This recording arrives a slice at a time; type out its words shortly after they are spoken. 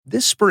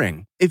This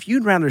spring, if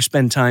you'd rather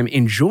spend time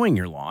enjoying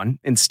your lawn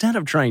instead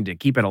of trying to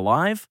keep it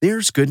alive,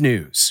 there's good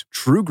news.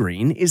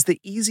 TruGreen is the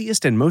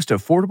easiest and most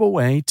affordable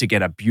way to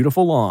get a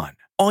beautiful lawn.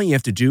 All you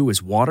have to do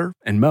is water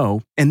and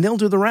mow, and they'll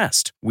do the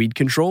rest. Weed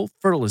control,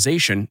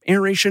 fertilization,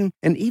 aeration,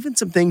 and even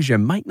some things you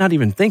might not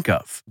even think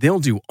of. They'll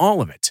do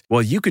all of it,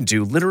 while you can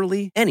do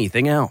literally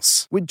anything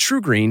else. With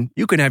TruGreen,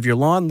 you can have your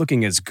lawn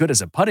looking as good as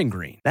a putting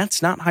green.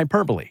 That's not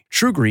hyperbole.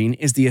 TruGreen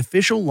is the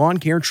official lawn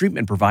care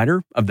treatment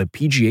provider of the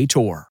PGA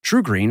Tour.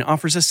 TruGreen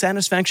offers a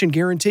satisfaction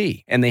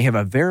guarantee, and they have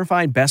a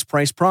verified best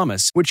price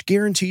promise, which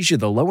guarantees you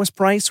the lowest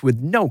price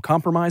with no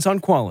compromise on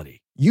quality.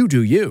 You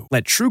do you.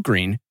 Let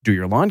TruGreen do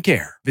your lawn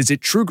care. Visit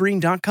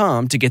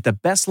TruGreen.com to get the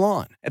best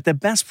lawn at the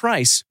best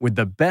price with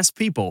the best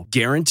people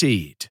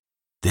guaranteed.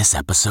 This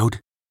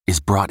episode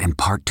is brought in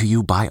part to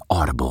you by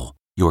Audible,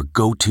 your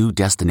go-to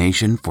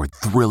destination for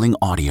thrilling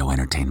audio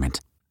entertainment.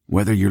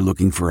 Whether you're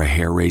looking for a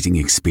hair-raising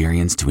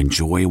experience to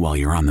enjoy while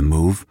you're on the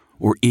move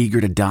or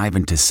eager to dive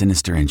into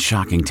sinister and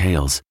shocking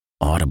tales,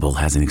 Audible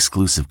has an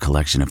exclusive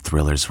collection of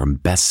thrillers from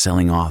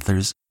best-selling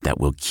authors that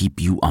will keep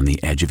you on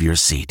the edge of your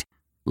seat.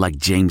 Like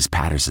James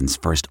Patterson's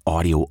first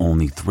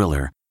audio-only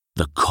thriller,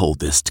 The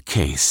Coldest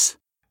Case.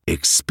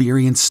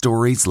 Experience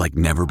stories like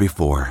never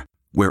before,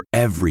 where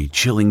every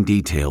chilling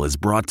detail is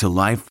brought to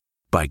life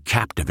by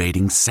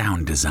captivating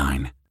sound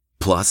design.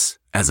 Plus,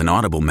 as an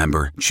Audible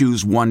member,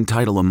 choose one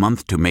title a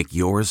month to make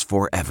yours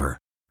forever.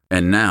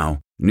 And now,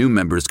 new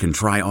members can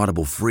try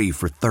Audible free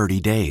for 30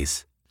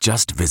 days.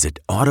 Just visit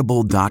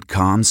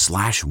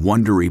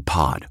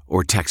audible.com/WonderyPod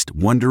or text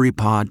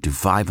WonderyPod to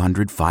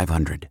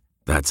 500-500.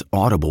 That's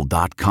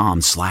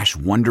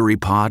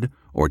audible.com/WonderyPod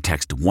or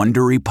text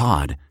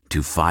WonderyPod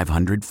to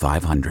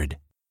 500-500.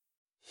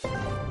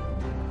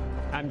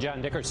 I'm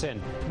John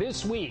Dickerson.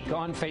 This week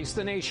on Face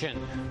the Nation,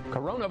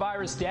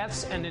 coronavirus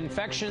deaths and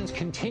infections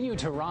continue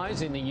to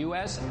rise in the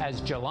U.S.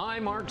 as July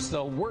marks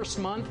the worst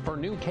month for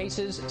new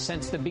cases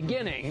since the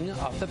beginning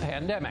of the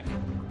pandemic.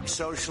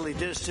 Socially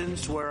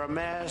distanced, wear a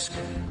mask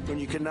when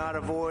you cannot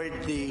avoid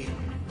the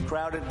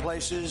crowded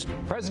places.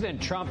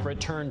 President Trump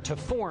returned to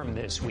form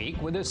this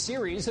week with a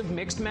series of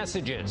mixed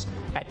messages,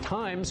 at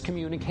times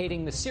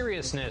communicating the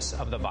seriousness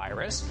of the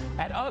virus,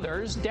 at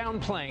others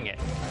downplaying it.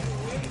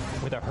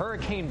 With a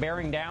hurricane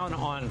bearing down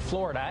on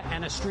Florida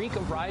and a streak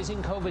of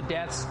rising COVID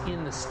deaths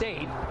in the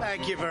state.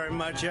 Thank you very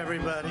much,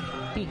 everybody.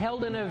 He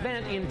held an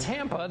event in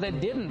Tampa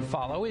that didn't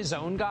follow his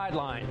own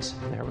guidelines.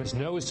 There was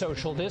no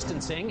social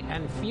distancing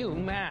and few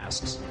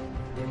masks.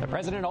 The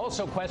president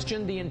also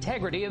questioned the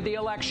integrity of the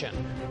election,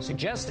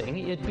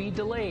 suggesting it be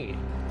delayed,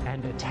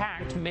 and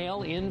attacked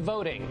mail-in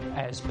voting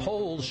as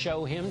polls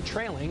show him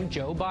trailing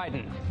Joe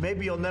Biden.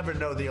 Maybe you'll never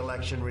know the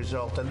election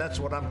result, and that's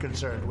what I'm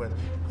concerned with.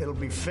 It'll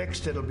be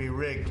fixed, it'll be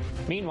rigged.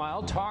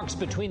 Meanwhile, talks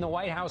between the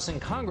White House and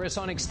Congress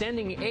on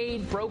extending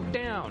aid broke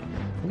down,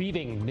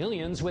 leaving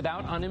millions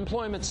without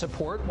unemployment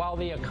support while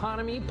the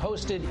economy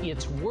posted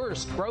its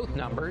worst growth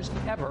numbers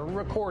ever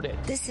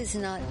recorded. This is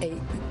not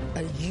a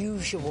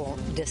usual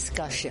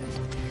discussion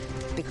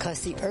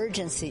because the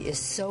urgency is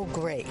so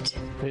great.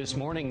 This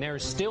morning,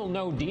 there's still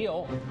no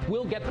deal.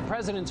 We'll get the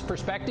president's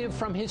perspective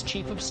from his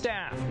chief of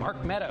staff,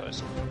 Mark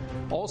Meadows.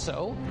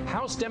 Also,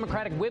 House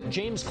Democratic Whip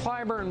James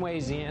Clyburn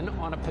weighs in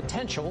on a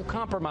potential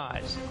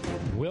compromise.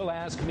 We'll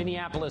ask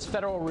Minneapolis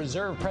Federal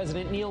Reserve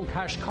President Neel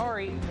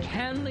Kashkari,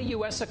 can the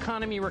U.S.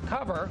 economy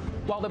recover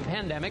while the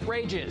pandemic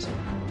rages?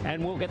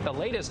 And we'll get the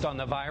latest on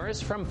the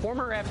virus from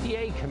former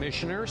FDA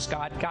Commissioner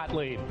Scott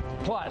Gottlieb.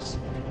 Plus,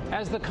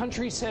 as the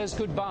country says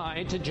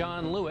goodbye to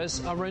John Lewis,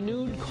 a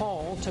renewed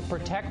call to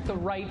protect the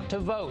right to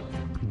vote.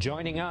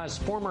 Joining us,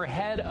 former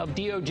head of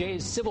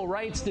DOJ's Civil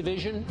Rights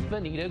Division,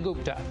 Vanita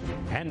Gupta.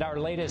 And our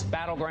latest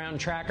battleground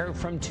tracker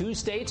from two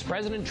states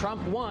President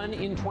Trump won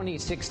in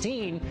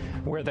 2016,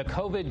 where the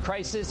COVID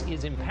crisis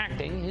is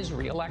impacting his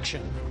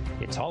re-election.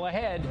 It's all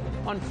ahead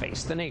on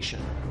Face the Nation.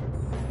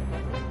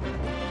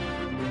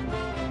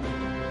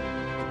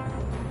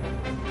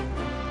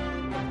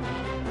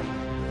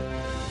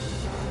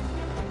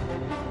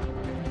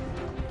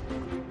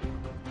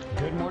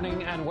 Good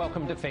morning and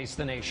welcome to Face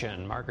the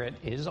Nation. Margaret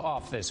is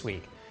off this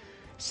week.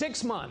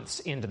 6 months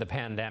into the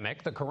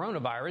pandemic, the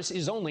coronavirus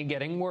is only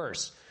getting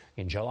worse.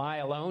 In July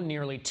alone,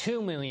 nearly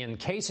 2 million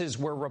cases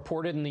were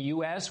reported in the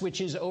U.S., which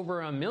is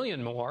over 1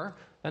 million more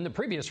than the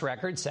previous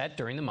record set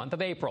during the month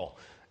of April.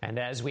 And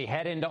as we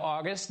head into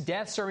August,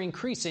 deaths are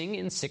increasing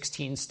in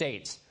 16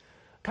 states.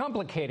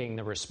 Complicating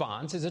the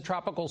response is a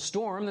tropical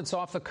storm that's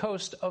off the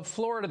coast of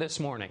Florida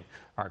this morning.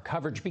 Our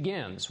coverage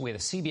begins with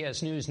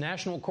CBS News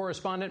national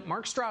correspondent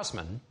Mark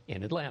Strassman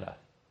in Atlanta.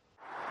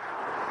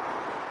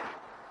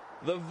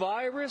 The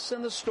virus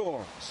and the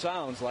storm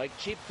sounds like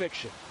cheap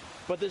fiction.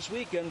 But this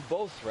weekend,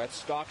 both threats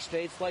stalk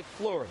states like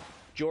Florida,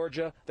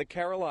 Georgia, the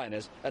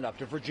Carolinas, and up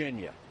to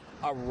Virginia.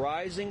 A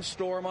rising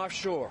storm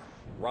offshore,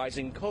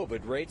 rising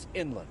COVID rates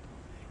inland.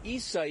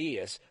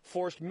 Isaias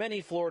forced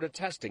many Florida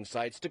testing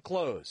sites to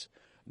close.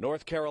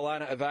 North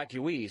Carolina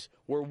evacuees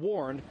were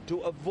warned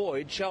to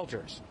avoid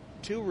shelters.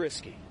 Too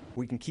risky.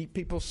 We can keep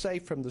people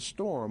safe from the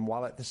storm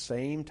while at the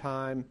same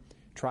time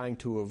trying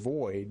to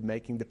avoid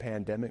making the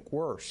pandemic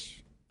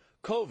worse.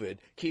 COVID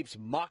keeps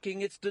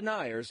mocking its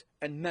deniers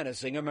and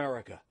menacing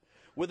America.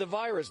 With the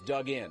virus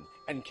dug in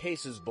and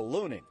cases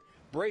ballooning,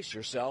 brace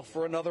yourself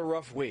for another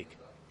rough week.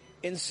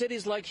 In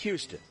cities like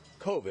Houston,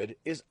 COVID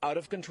is out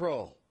of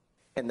control.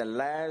 In the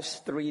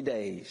last 3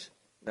 days,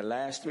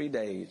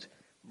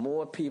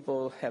 more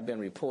people have been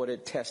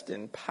reported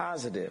testing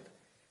positive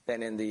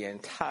than in the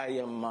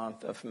entire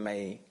month of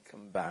May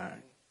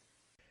combined.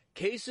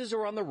 Cases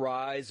are on the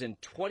rise in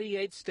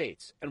 28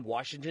 states and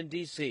Washington,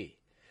 D.C.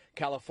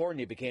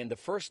 California became the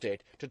first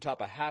state to top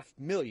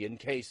 500,000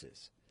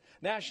 cases.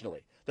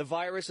 Nationally, the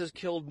virus has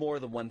killed more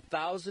than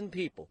 1,000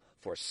 people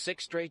for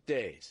 6 straight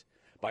days.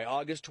 By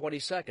August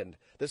 22nd,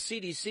 the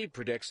CDC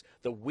predicts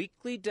the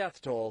weekly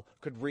death toll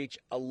could reach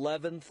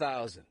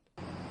 11,000.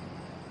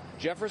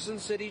 Jefferson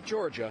City,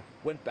 Georgia,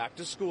 went back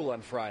to school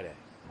on Friday.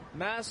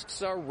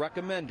 Masks are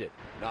recommended,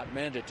 not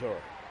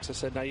mandatory. So I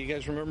said, now you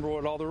guys remember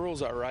what all the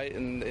rules are, right?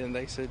 And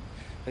they said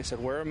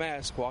wear a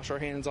mask, wash our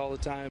hands all the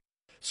time.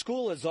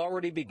 School has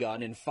already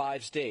begun in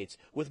 5 states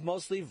with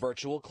mostly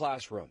virtual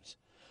classrooms.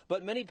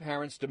 But many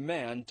parents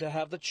demand to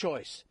have the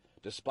choice,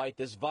 despite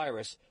this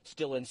virus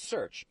still in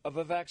search of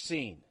a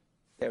vaccine.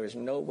 There is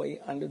no way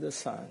under the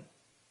sun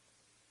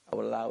I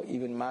will allow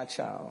even my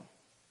child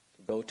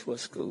to go to a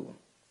school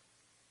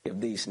if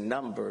these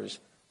numbers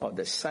are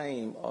the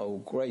same or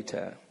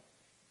greater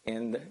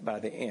by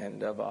the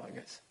end of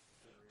August.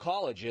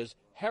 Colleges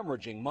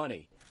hemorrhaging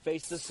money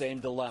face the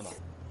same dilemma.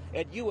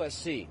 At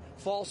USC,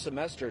 fall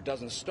semester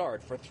doesn't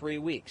start for 3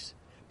 weeks,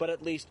 but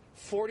at least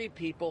 40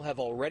 people have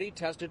already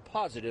tested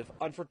positive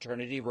on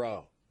Fraternity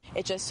Row.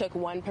 It just took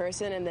one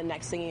person, and the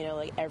next thing you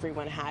know,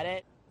 everyone had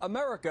it.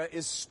 America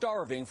is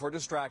starving for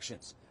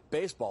distractions.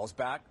 Baseball's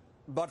back,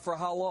 but for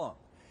how long?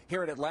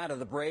 Here in Atlanta,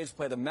 the Braves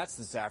play the Mets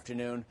this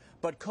afternoon,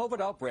 but COVID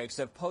outbreaks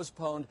have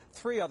postponed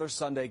 3 other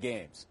Sunday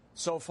games.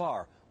 So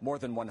far, more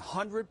than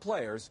 100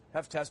 players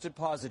have tested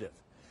positive.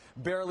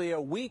 Barely a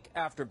week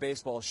after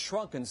baseball's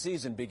shrunken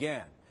season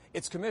began,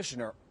 its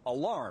commissioner,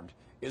 alarmed,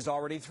 is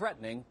already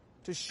threatening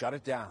to shut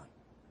it down.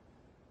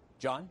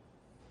 John?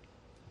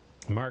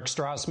 Mark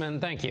Strassman,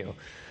 thank you.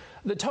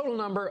 The total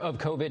number of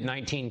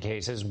COVID-19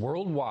 cases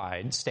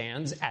worldwide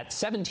stands at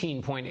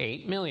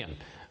 17.8 million,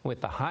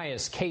 with the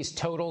highest case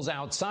totals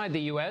outside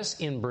the U.S.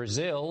 in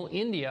Brazil,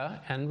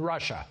 India, and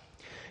Russia.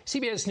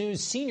 CBS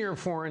News senior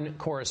foreign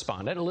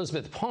correspondent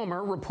Elizabeth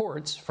Palmer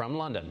reports from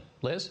London.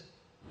 Liz?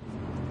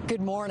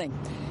 Good morning.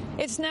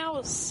 It's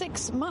now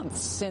 6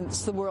 months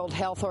since the World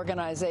Health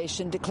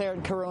Organization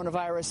declared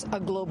coronavirus a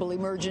global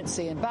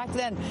emergency. And back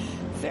then,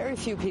 very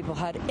few people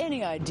had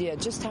any idea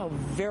just how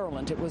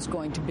virulent it was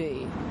going to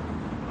be.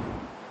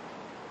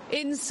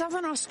 In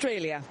southern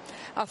Australia,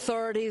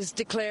 authorities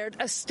declared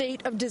a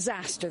state of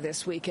disaster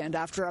this weekend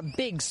after a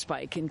big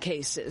spike in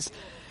cases.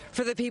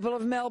 For the people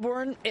of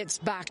Melbourne, it's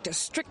back to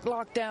strict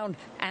lockdown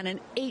and an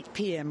 8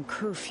 p.m.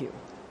 curfew.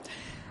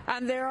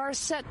 And there are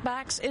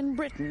setbacks in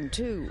Britain,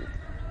 too.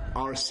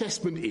 Our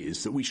assessment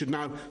is that we should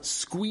now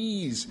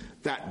squeeze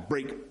that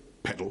brake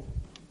pedal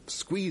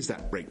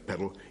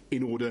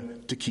in order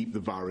to keep the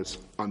virus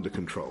under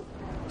control.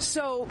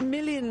 So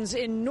millions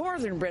in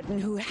northern Britain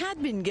who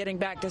had been getting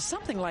back to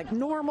something like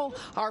normal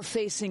are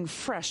facing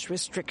fresh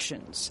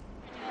restrictions.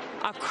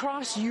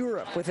 Across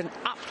Europe, with an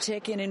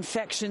uptick in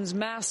infections,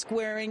 mask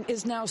wearing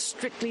is now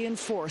strictly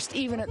enforced,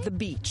 even at the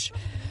beach.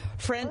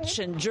 French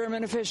and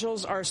German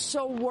officials are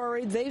so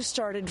worried they've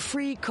started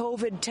free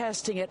COVID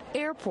testing at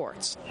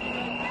airports.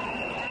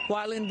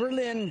 While in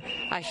Berlin,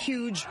 a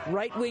huge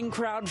right-wing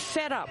crowd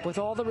fed up with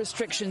all the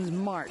restrictions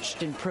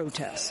marched in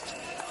protest.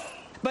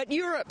 But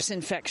Europe's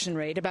infection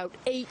rate, about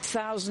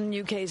 8,000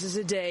 new cases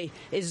a day,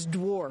 is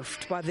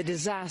dwarfed by the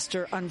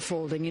disaster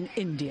unfolding in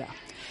India.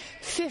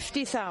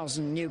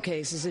 50,000 new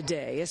cases a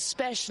day,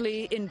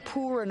 especially in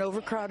poor and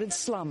overcrowded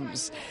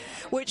slums,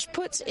 which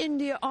puts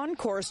India on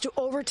course to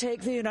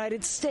overtake the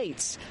United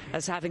States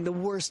as having the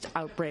worst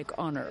outbreak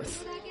on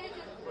Earth.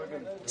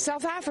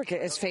 South Africa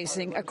is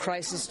facing a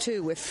crisis,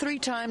 too, with 3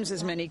 times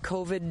as many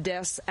COVID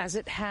deaths as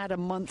it had a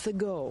month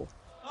ago.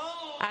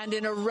 And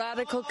in a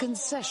radical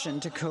concession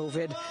to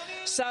COVID,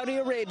 Saudi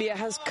Arabia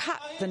has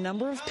cut the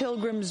number of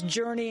pilgrims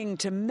journeying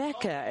to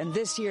Mecca and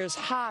this year's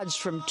Hajj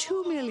from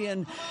 2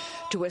 million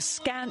to a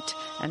scant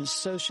and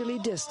socially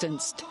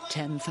distanced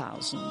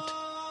 10,000.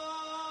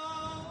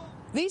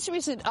 These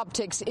recent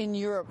upticks in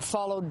Europe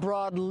followed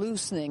broad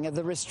loosening of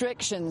the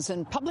restrictions,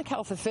 and public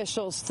health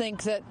officials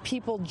think that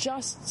people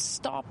just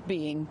stopped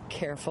being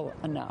careful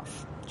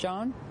enough.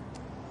 John?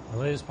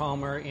 Liz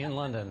Palmer in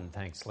London.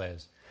 Thanks,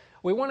 Liz.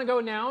 We want to go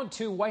now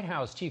to White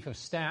House Chief of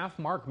Staff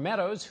Mark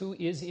Meadows, who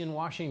is in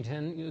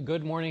Washington.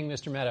 Good morning,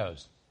 Mr.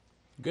 Meadows.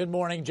 Good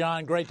morning,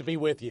 John. Great to be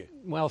with you.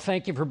 Well,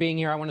 thank you for being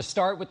here. I want to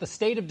start with the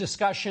state of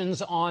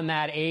discussions on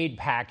that aid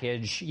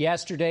package.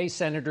 Yesterday,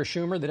 Senator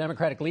Schumer, the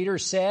Democratic leader,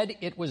 said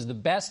it was the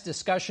best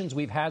discussions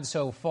we've had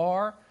so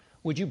far.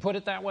 Would you put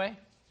it that way?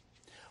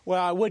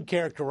 Well, I would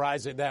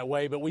characterize it that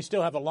way, but we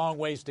still have a long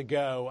ways to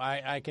go.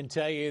 I can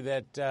tell you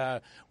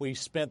that we've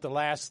spent the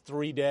last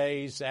 3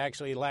 days,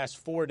 actually last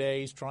 4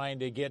 days, trying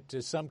to get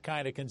to some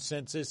kind of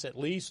consensus, at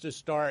least to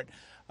start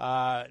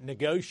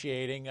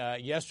negotiating.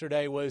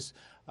 Yesterday was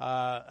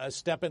a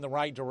step in the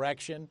right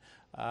direction.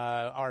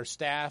 Our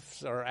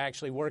staffs are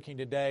actually working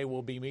today.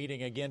 We'll be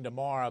meeting again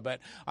tomorrow. But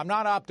I'm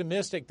not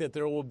optimistic that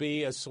there will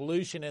be a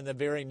solution in the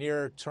very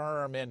near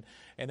term. And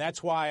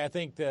that's why I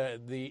think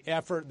the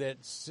effort that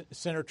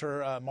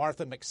Senator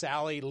Martha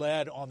McSally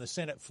led on the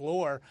Senate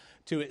floor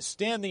to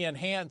extend the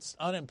enhanced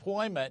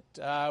unemployment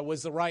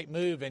was the right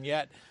move. And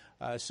yet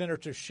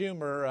Senator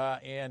Schumer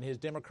and his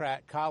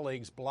Democrat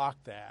colleagues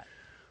blocked that.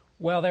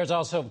 Well, there's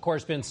also, of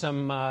course, been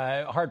some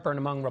heartburn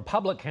among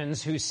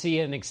Republicans who see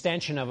an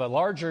extension of a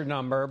larger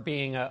number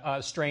being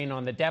a strain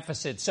on the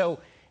deficit. So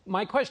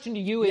my question to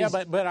you is...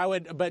 Yeah,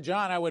 but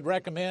John, I would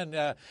recommend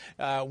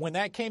when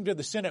that came to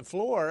the Senate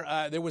floor,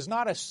 there was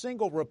not a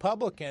single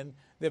Republican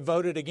that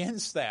voted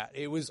against that.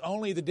 It was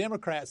only the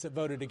Democrats that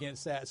voted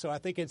against that. So I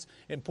think it's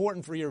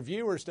important for your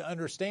viewers to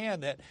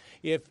understand that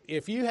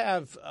if you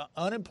have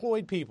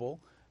unemployed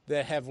people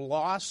that have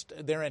lost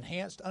their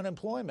enhanced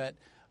unemployment,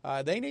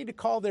 they need to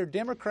call their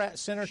Democrat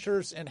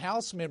senators and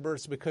House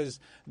members because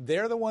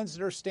they're the ones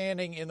that are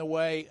standing in the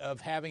way of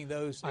having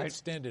those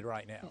extended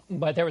right now.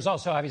 But there was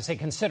also obviously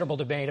considerable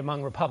debate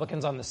among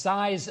Republicans on the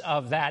size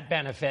of that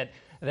benefit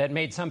that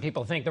made some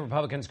people think the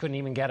Republicans couldn't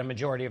even get a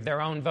majority of their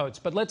own votes.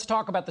 But let's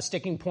talk about the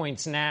sticking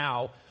points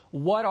now.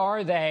 What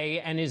are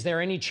they, and is there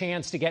any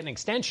chance to get an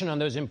extension on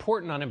those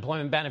important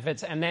unemployment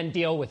benefits and then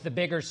deal with the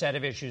bigger set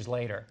of issues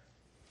later?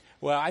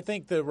 Well, I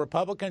think the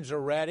Republicans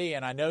are ready,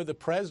 and I know the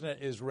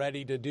president is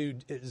ready to do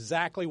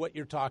exactly what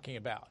you're talking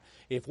about.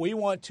 If we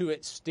want to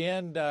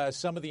extend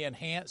some of the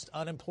enhanced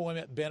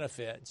unemployment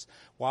benefits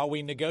while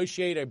we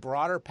negotiate a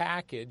broader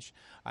package,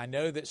 I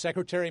know that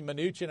Secretary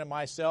Mnuchin and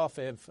myself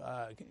have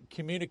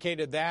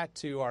communicated that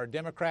to our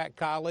Democrat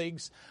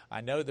colleagues.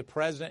 I know the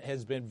president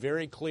has been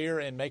very clear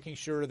in making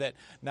sure that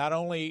not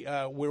only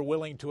we're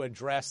willing to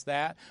address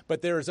that,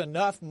 but there's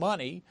enough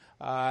money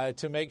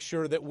to make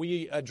sure that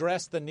we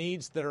address the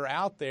needs that are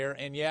out there,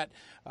 and yet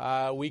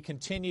we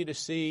continue to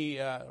see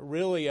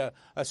really a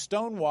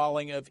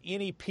stonewalling of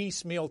any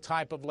piecemeal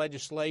type of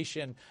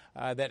legislation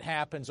that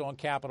happens on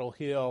Capitol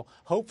Hill.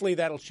 Hopefully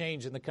that'll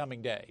change in the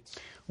coming days.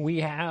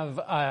 We have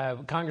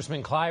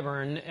Congressman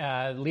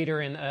Clyburn,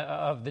 leader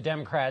of the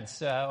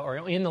Democrats,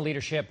 or in the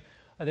leadership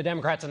of the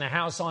Democrats in the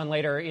House, on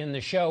later in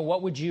the show.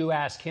 What would you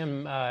ask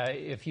him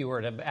if you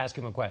were to ask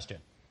him a question?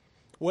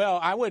 Well,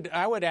 I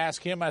would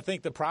ask him, I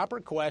think the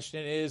proper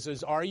question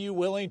is are you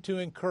willing to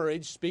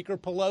encourage Speaker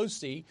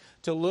Pelosi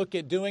to look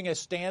at doing a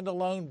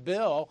standalone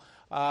bill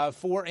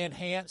for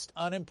enhanced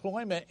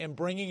unemployment and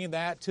bringing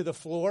that to the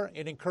floor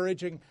and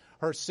encouraging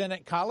her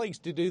Senate colleagues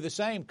to do the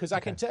same? Because I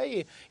can tell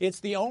you, it's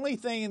the only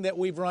thing that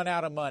we've run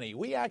out of money.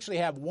 We actually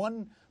have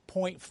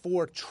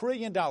 $1.4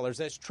 trillion,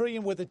 that's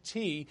trillion with a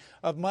T,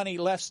 of money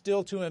left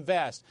still to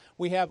invest.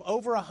 We have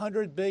over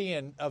 $100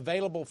 billion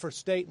available for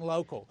state and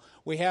local.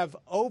 We have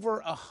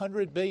over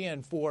 $100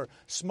 billion for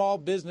small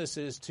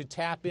businesses to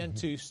tap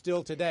into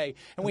still today.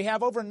 And we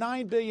have over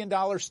 $9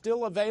 billion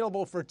still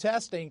available for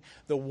testing.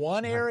 The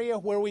one area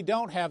where we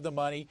don't have the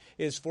money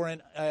is for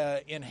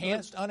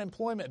enhanced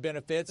unemployment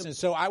benefits. And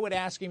so I would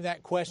ask him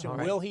that question.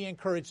 Will he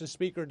encourage the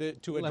Speaker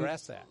to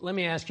address that? Let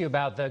me ask you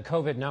about the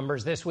COVID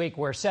numbers. This week,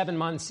 we're 7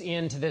 months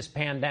into this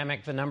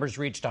pandemic. The numbers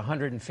reached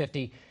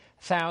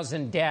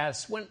 150,000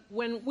 deaths.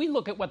 When we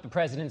look at what the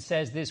president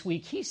says this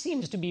week, he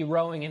seems to be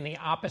rowing in the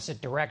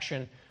opposite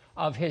direction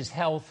of his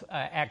health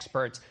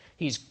experts.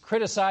 He's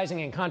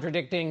criticizing and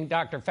contradicting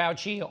Dr.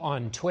 Fauci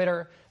on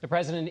Twitter. The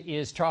president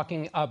is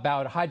talking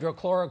about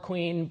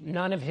hydrochloroquine.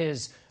 None of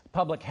his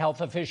public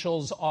health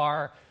officials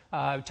are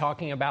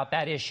talking about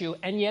that issue,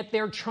 and yet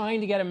they're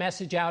trying to get a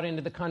message out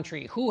into the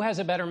country. Who has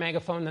a better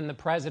megaphone than the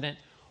president?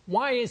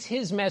 Why is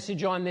his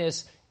message on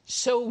this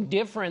so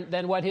different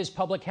than what his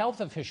public health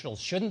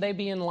officials? Shouldn't they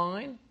be in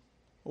line?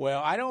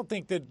 Well, I don't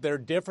think that they're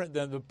different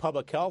than the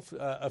public health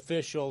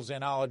officials,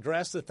 and I'll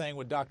address the thing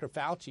with Dr.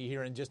 Fauci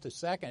here in just a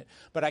second.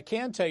 But I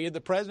can tell you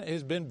the president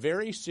has been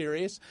very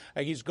serious.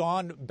 He's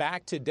gone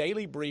back to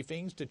daily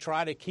briefings to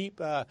try to keep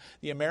the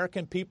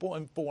American people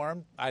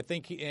informed. I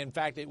think, in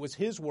fact, it was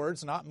his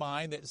words, not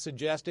mine, that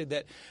suggested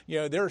that,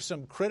 there are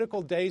some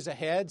critical days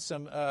ahead,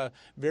 some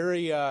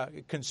very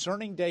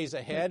concerning days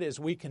ahead as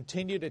we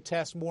continue to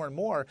test more and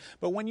more.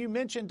 But when you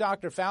mentioned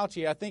Dr.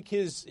 Fauci, I think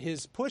his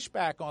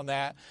pushback on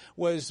that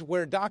was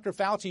where Dr.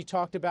 Fauci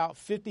talked about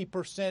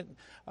 50%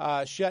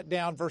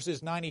 shutdown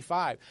versus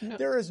 95. No.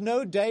 There is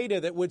no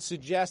data that would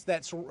suggest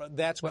that's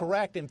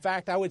correct. In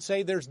fact, I would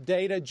say there's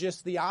data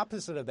just the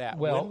opposite of that.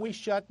 When we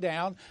shut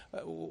down,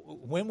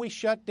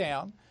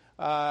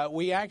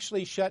 we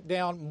actually shut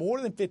down more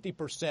than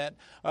 50%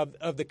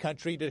 of the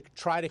country to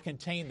try to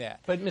contain that.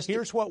 But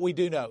here's what we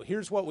do know.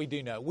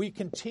 We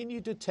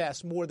continue to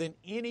test more than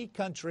any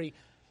country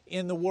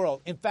in the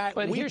world. In fact,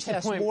 but we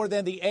test more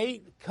than the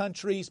 8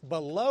 countries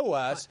below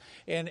us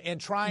in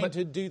trying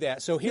to do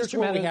that. So here's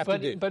what we have to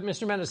do. But,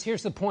 Mr. Meadows,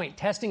 here's the point.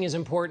 Testing is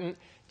important.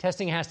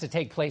 Testing has to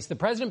take place. The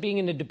president being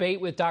in a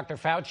debate with Dr.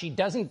 Fauci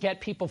doesn't get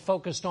people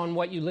focused on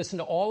what you listen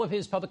to all of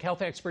his public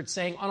health experts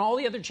saying on all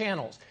the other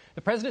channels.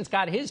 The president's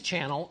got his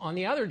channel. On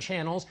the other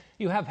channels,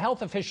 you have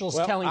health officials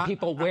telling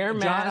people wear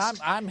masks.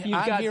 John, I'm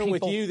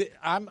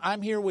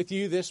here with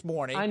you this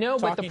morning. I know,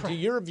 talking to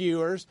your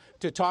viewers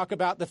to talk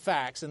about the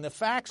facts, and the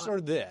facts are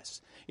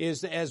this: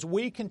 is as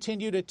we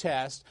continue to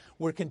test,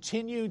 we're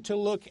continuing to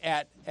look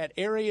at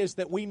areas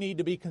that we need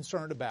to be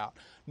concerned about.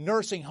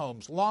 Nursing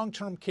homes,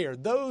 long-term care,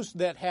 those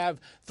that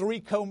have 3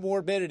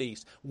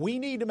 comorbidities. We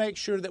need to make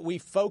sure that we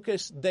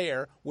focus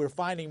there. We're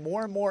finding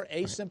more and more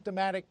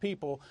asymptomatic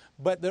people.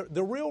 But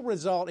the real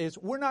result is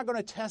we're not going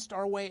to test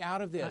our way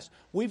out of this.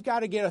 We've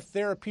got to get a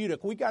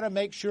therapeutic. We've got to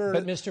make sure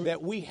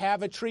that we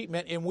have a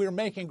treatment, and we're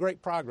making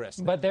great progress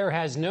there. But there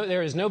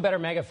is no better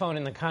megaphone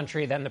in the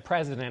country than the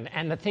president.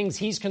 And the things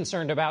he's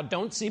concerned about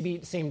don't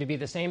seem to be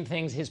the same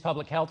things his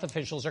public health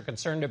officials are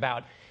concerned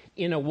about.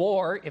 In a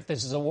war, if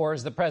this is a war,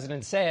 as the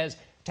president says,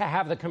 to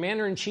have the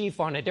commander-in-chief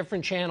on a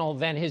different channel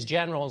than his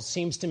generals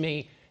seems to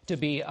me to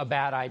be a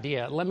bad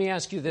idea. Let me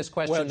ask you this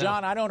question. Well,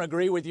 John, I don't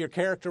agree with your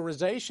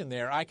characterization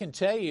there. I can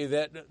tell you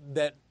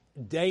that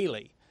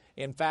daily,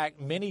 in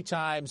fact, many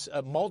times,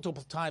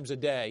 multiple times a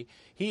day,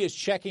 he is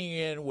checking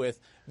in with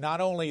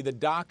not only the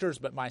doctors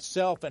but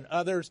myself and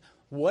others.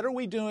 What are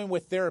we doing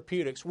with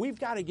therapeutics? We've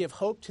got to give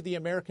hope to the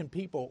American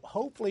people.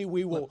 Hopefully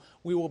we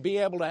will be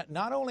able to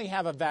not only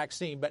have a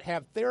vaccine, but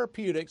have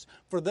therapeutics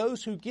for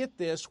those who get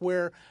this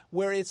where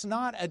it's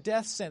not a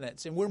death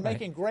sentence. And we're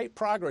making great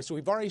progress.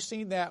 We've already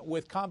seen that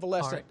with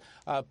convalescent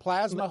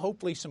plasma.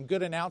 Hopefully some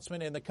good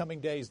announcement in the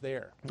coming days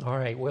there. All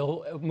right.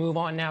 We'll move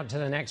on now to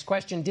the next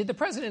question. Did the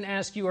president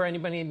ask you or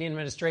anybody in the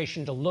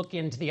administration to look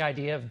into the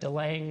idea of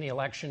delaying the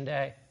election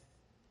day?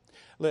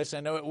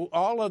 Listen,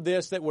 all of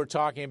this that we're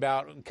talking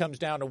about comes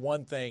down to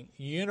one thing: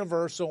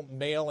 universal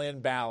mail-in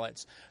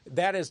ballots.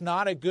 That is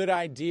not a good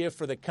idea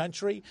for the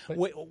country.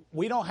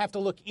 We don't have to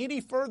look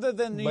any further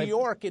than New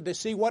York to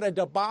see what a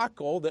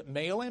debacle that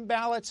mail-in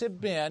ballots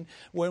have been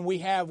when we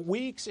have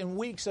weeks and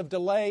weeks of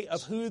delay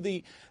of who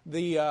the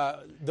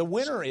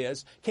winner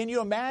is. Can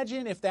you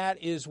imagine if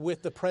that is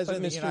with the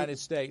president of the United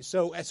States?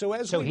 So as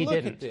we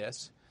look at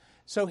this.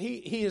 So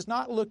he has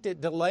not looked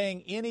at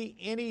delaying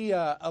any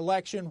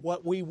election.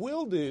 What we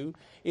will do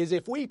is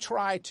if we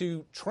try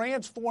to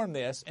transform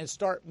this and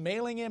start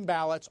mailing in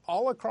ballots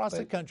all across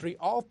the country,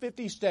 all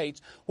 50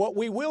 states, what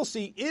we will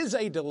see is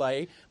a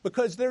delay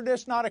because they're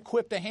just not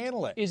equipped to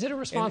handle it. Is it a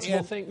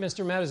responsible thing,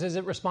 Mr. Meadows, is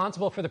it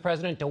responsible for the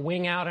president to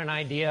wing out an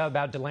idea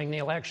about delaying the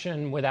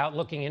election without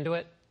looking into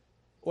it?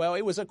 Well,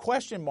 it was a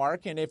question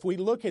mark, and if we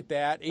look at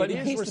that, it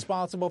is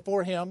responsible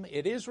for him.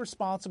 It is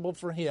responsible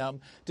for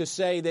him to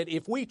say that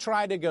if we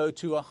try to go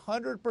to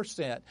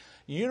 100%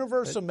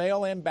 universal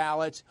mail-in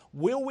ballots,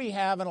 will we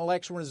have an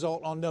election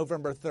result on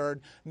November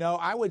 3rd? No,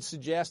 I would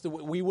suggest that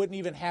we wouldn't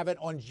even have it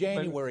on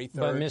January 3rd.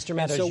 But Mr.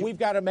 Meadows, so we've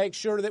got to make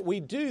sure that we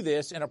do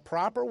this in a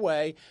proper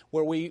way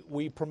where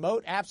we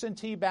promote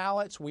absentee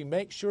ballots. We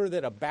make sure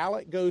that a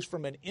ballot goes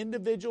from an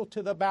individual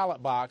to the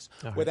ballot box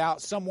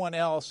without someone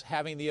else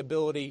having the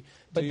ability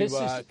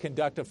to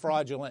conduct a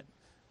fraudulent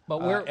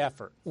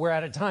effort. We're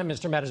out of time,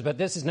 Mr. Meadows, but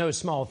this is no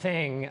small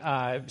thing.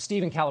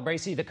 Stephen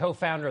Calabresi, the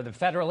co-founder of the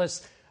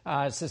Federalist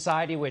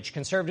Society, which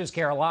conservatives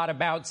care a lot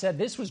about, said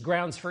this was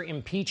grounds for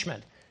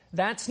impeachment.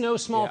 That's no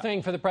small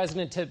thing for the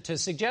president to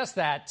suggest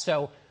that.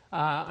 So,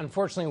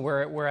 unfortunately,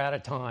 we're out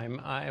of time,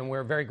 and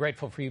we're very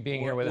grateful for you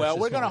being here with us. Well,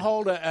 we're going to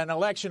hold an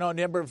election on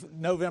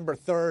November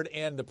 3rd,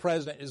 and the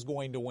president is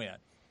going to win.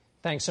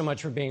 Thanks so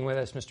much for being with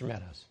us, Mr.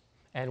 Meadows.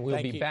 And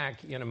we'll be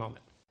back in a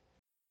moment.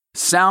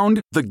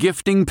 Sound the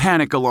gifting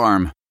panic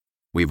alarm.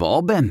 We've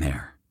all been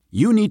there.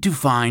 You need to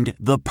find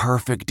the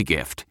perfect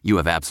gift. You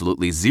have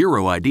absolutely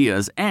zero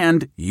ideas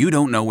and you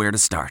don't know where to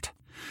start.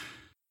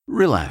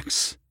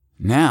 Relax.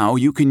 Now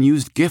you can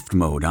use gift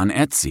mode on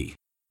Etsy.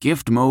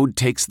 Gift mode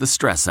takes the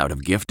stress out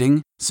of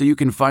gifting so you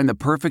can find the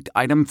perfect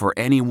item for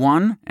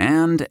anyone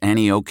and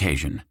any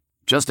occasion.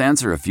 Just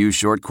answer a few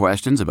short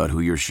questions about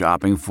who you're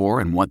shopping for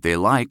and what they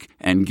like,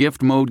 and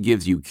Gift Mode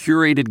gives you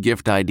curated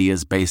gift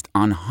ideas based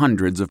on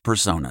hundreds of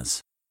personas.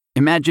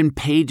 Imagine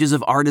pages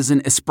of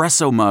artisan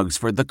espresso mugs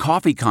for the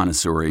coffee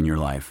connoisseur in your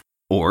life.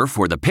 Or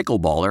for the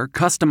pickleballer,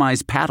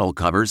 customized paddle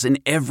covers in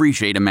every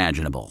shade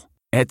imaginable.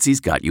 Etsy's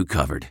got you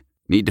covered.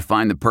 Need to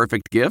find the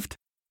perfect gift?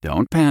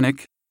 Don't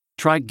panic.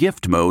 Try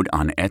Gift Mode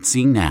on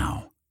Etsy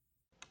now.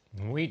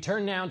 We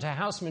turn now to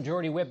House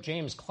Majority Whip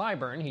James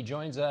Clyburn. He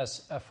joins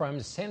us from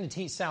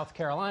Santee, South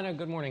Carolina.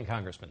 Good morning,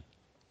 Congressman.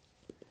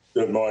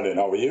 Good morning.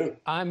 How are you?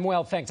 I'm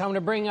well, thanks. I'm going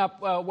to bring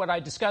up what I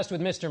discussed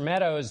with Mr.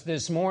 Meadows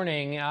this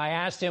morning. I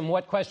asked him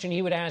what question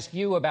he would ask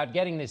you about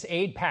getting this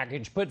aid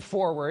package put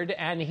forward,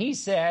 and he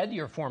said,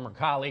 your former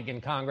colleague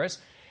in Congress,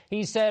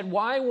 he said,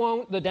 why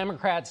won't the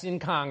Democrats in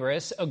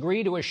Congress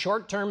agree to a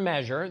short-term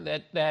measure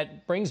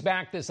that brings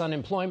back this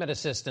unemployment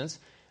assistance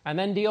and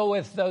then deal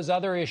with those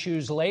other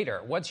issues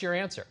later? What's your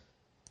answer?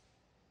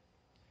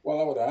 Well,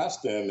 I would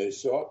ask them, is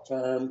short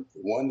term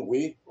 1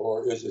 week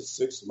or is it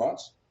 6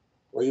 months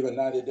or even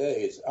 90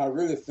 days? I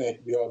really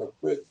think we ought to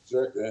quit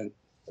jerking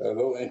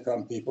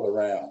low-income people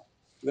around.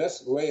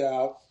 Let's lay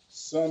out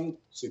some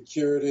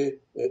security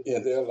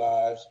in their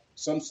lives,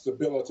 some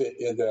stability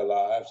in their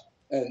lives.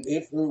 And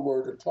if we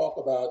were to talk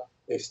about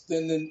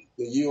extending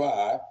the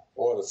UI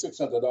or the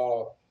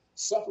 $600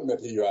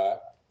 supplement to UI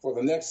for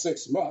the next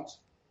 6 months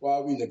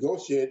while we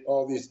negotiate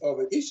all these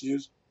other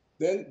issues,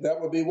 then that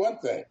would be one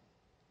thing.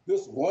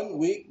 This 1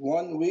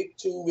 week,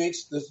 2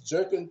 weeks, this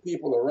jerking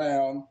people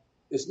around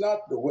is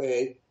not the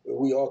way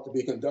we ought to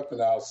be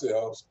conducting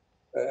ourselves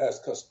as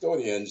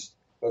custodians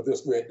of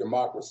this great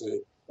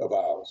democracy of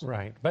ours.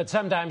 Right. But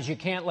sometimes you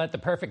can't let the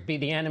perfect be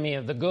the enemy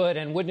of the good.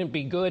 And wouldn't it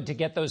be good to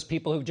get those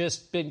people who've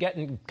just been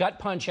getting gut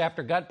punch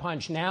after gut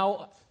punch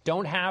now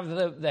don't have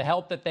the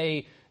help that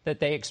they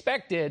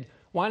expected?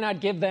 Why not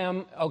give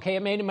them, okay,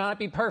 it may not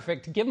be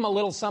perfect, give them a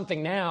little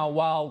something now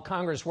while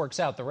Congress works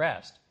out the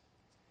rest?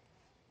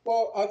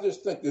 Well, I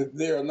just think that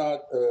they are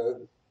not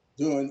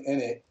doing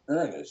any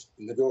earnest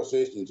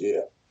negotiations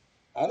yet.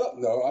 I don't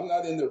know. I'm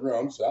not in the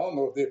room, so I don't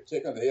know if they've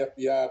taken the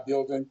FBI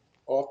building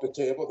off the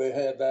table. They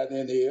had that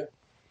in here.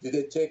 Did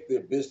they take the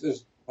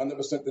business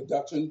 100%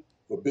 deduction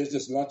for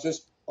business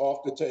lunches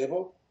off the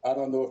table? I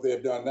don't know if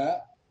they've done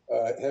that.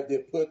 Have they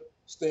put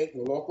state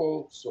and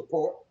local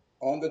support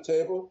on the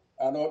table?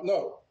 I don't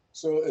know.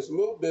 So it's a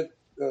little bit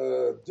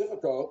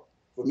difficult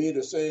for me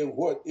to say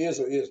what is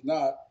or is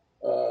not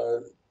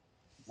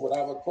what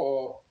I would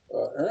call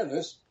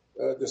earnest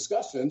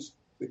discussions,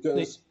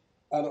 because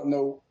I don't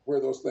know where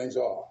those things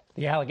are.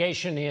 The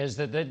allegation is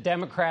that the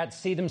Democrats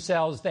see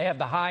themselves, they have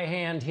the high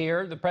hand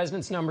here, the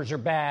president's numbers are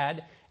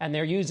bad, and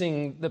they're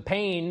using the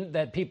pain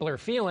that people are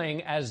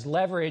feeling as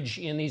leverage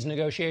in these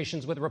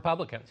negotiations with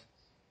Republicans.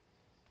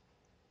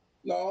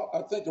 No,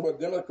 I think what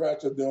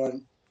Democrats are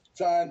doing,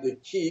 trying to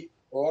keep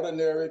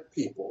ordinary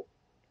people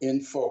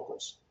in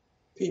focus,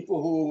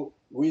 people who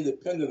we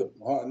depended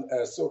upon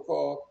as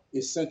so-called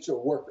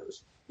essential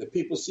workers, that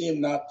people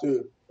seem not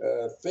to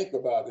think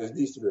about, at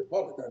least the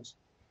Republicans.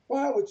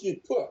 Why would you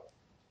put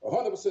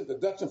 100%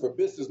 deduction for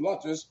business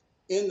lunches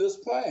in this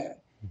plan?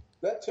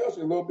 That tells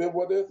you a little bit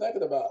what they're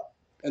thinking about,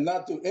 and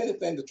not do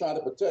anything to try to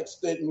protect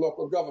state and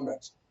local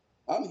governments.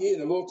 I'm here in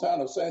the little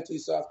town of Santee,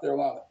 South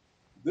Carolina.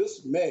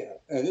 This mayor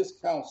and his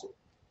council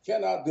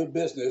cannot do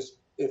business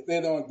if they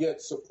don't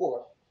get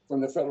support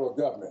from the federal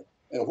government.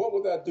 And what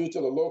would that do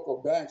to the local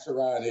banks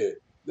around here?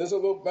 There's a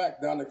little bank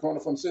down the corner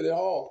from City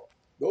Hall.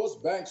 Those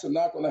banks are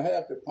not going to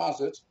have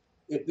deposits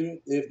if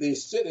the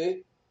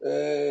city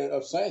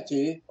of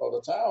Santee or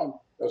the town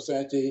of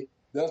Santee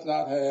does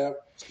not have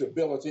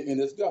stability in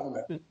its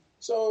government.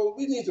 So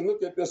we need to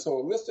look at this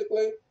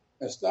holistically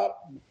and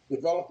stop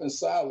developing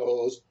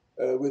silos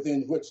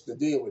within which to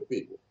deal with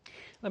people.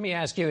 Let me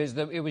ask you,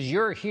 it was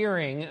your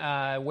hearing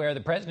where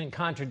the president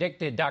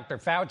contradicted Dr.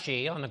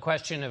 Fauci on the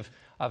question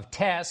of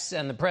tests,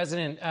 and the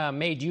president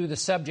made you the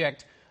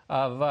subject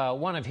of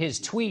one of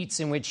his tweets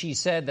in which he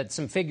said that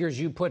some figures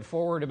you put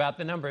forward about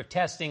the number of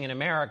testing in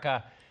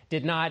America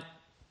did not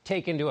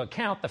take into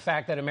account the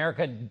fact that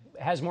America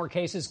has more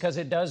cases because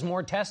it does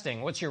more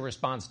testing. What's your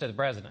response to the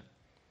president?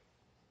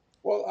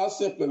 Well, I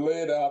simply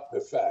laid out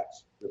the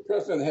facts. The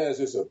president has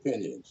his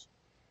opinions,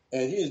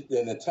 and he's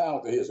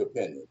entitled to his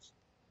opinions.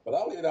 But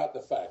I laid out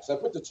the facts. I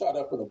put the chart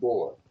up on the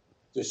board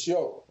to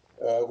show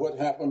what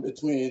happened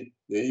between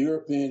the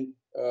European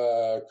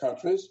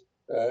countries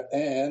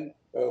and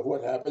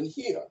what happened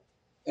here.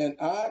 And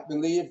I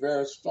believe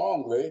very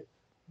strongly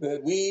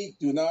that we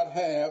do not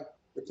have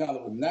the kind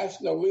of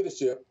national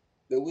leadership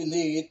that we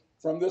need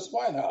from this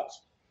White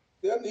House.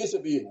 There needs to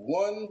be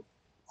one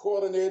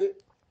coordinated,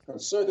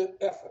 concerted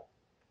effort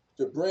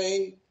to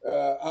bring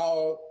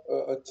our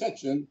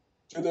attention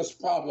to this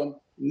problem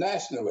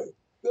nationally.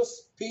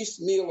 This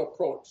piecemeal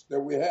approach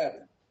that we're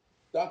having.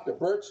 Dr.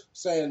 Birx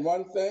saying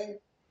one thing,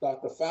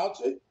 Dr.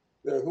 Fauci,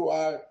 who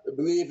I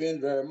believe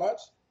in very much,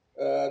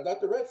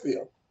 Dr.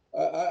 Redfield.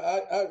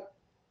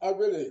 I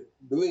really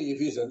believe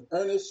he's an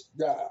earnest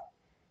guy.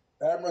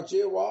 Admiral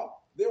Giroir,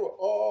 they were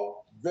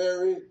all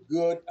very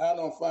good. I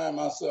don't find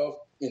myself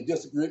in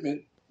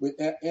disagreement with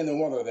any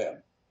one of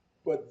them.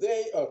 But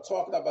they are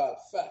talking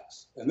about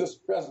facts. And this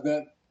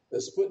president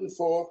is putting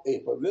forth a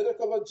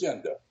political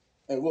agenda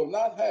and will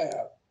not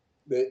have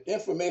the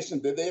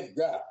information that they've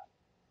got.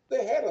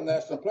 They had a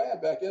national plan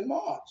back in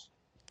March.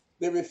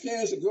 They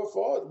refused to go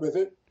forward with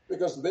it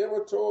because they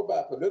were told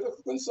by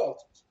political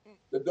consultants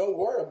that don't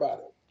worry about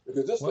it,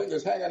 because this thing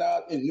is hanging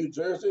out in New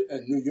Jersey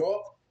and New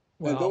York,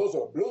 and those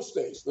are blue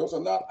states. Those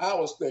are not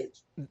our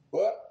states.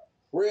 But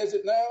where is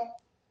it now?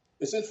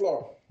 It's in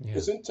Florida. Yeah.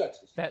 It's in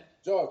Texas,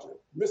 Georgia,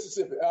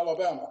 Mississippi,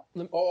 Alabama,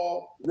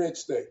 all red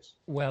states.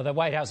 Well, the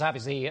White House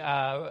obviously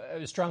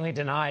strongly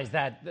denies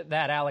that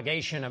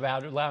allegation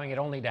about allowing it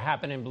only to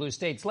happen in blue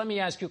states. Let me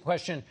ask you a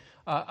question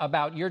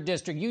about your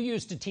district. You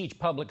used to teach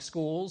public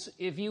schools.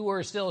 If you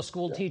were still a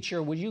school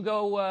teacher, would you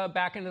go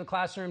back into the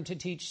classroom to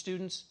teach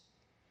students?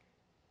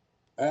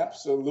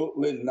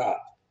 Absolutely not.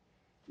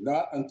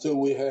 Not until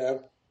we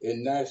have a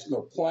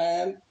national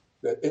plan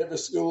that every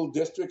school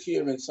district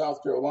here in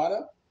South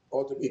Carolina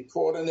ought to be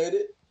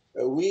coordinated.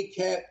 We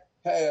can't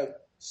have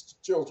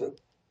children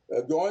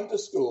going to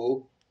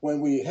school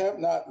when we have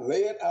not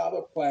laid out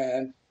a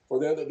plan for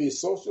there to be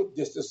social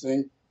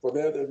distancing, for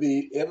there to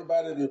be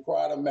everybody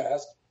required a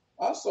mask.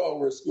 I saw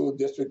where a school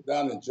district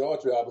down in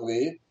Georgia, I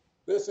believe,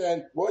 they're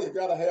saying, well, you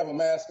got to have a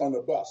mask on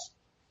the bus.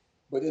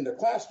 But in the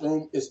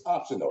classroom, it's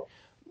optional.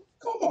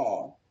 Come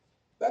on.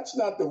 That's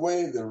not the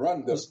way to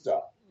run this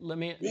stuff.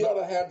 We ought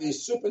to have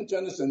these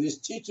superintendents and these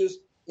teachers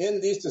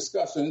in these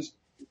discussions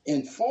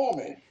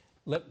informing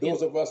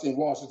those of us in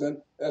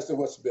Washington as to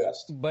what's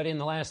best. But in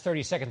the last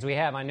 30 seconds we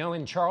have, I know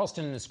in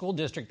Charleston, in the school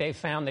district, they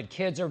found that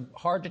kids are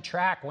hard to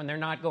track when they're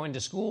not going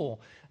to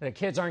school. The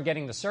kids aren't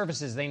getting the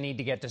services they need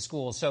to get to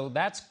school. So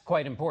that's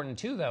quite important,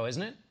 too, though,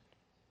 isn't it?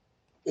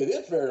 It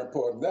is very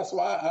important. That's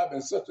why I've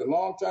been such a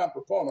long-time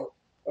proponent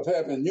of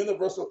having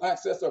universal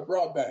access to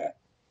broadband.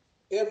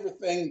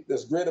 Everything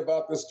that's great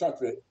about this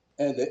country,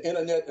 and the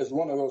internet is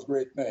one of those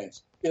great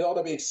things. It ought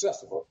to be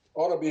accessible,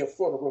 ought to be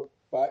affordable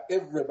by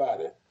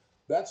everybody.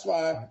 That's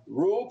why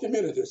rural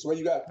communities, where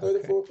you got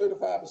 34,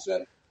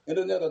 35%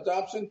 internet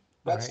adoption,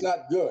 that's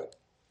not good.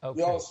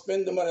 You ought to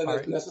spend the money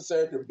that's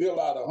necessary to build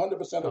out 100%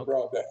 of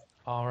broadband.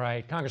 All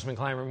right. Congressman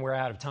Clyburn, we're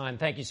out of time.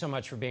 Thank you so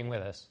much for being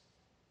with us.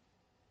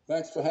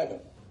 Thanks for having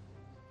me.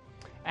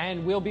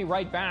 And we'll be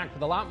right back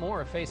with a lot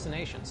more of Face the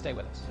Nation. Stay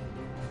with us.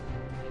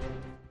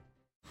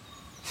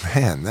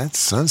 Man, that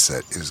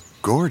sunset is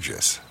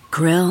gorgeous.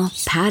 Grill,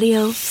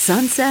 patio,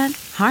 sunset.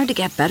 Hard to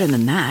get better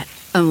than that.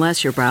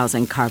 Unless you're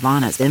browsing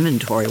Carvana's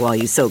inventory while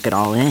you soak it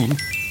all in.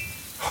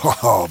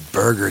 Oh,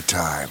 burger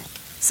time.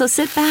 So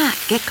sit back,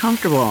 get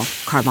comfortable.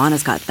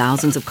 Carvana's got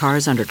thousands of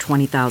cars under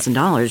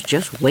 $20,000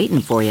 just waiting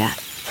for you.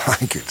 I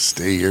could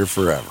stay here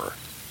forever.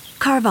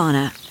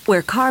 Carvana,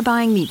 where car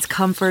buying meets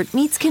comfort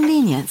meets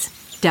convenience.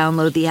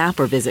 Download the app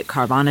or visit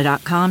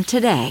Carvana.com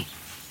today.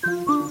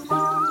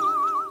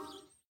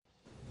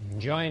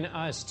 Join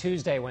us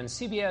Tuesday when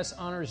CBS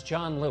honors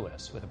John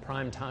Lewis with a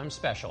primetime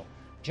special.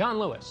 John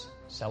Lewis,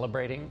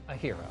 celebrating a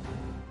hero.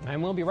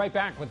 And we'll be right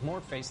back with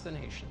more Face the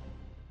Nation.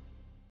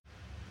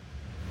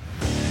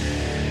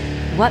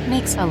 What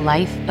makes a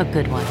life a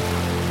good one?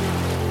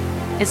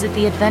 Is it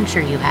the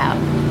adventure you have?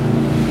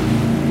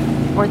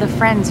 Or the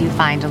friends you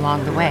find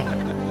along the way?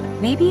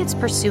 Maybe it's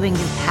pursuing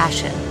your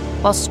passion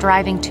while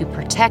striving to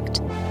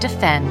protect,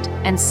 defend,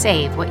 and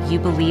save what you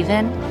believe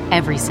in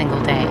every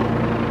single day.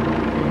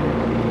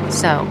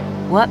 So,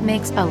 what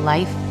makes a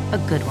life a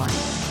good one?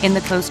 In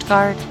the Coast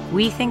Guard,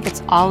 we think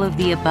it's all of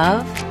the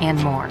above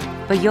and more,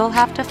 but you'll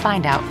have to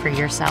find out for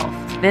yourself.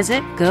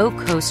 Visit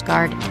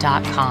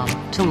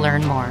GoCoastGuard.com to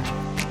learn more.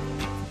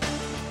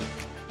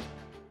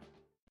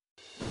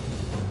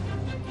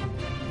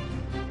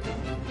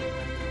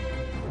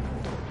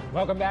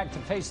 Welcome back to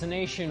Face the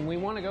Nation. We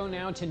want to go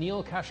now to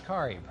Neel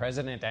Kashkari,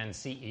 President and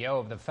CEO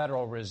of the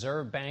Federal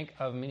Reserve Bank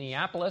of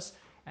Minneapolis,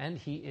 and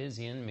he is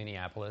in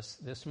Minneapolis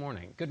this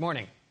morning. Good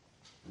morning.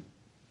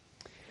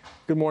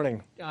 Good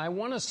morning. I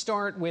want to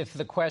start with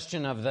the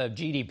question of the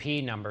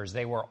GDP numbers.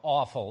 They were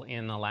awful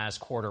in the last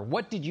quarter.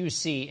 What did you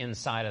see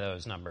inside of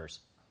those numbers?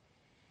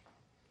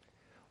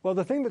 Well,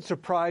 the thing that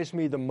surprised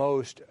me the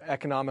most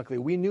economically,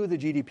 we knew the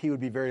GDP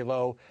would be very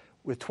low.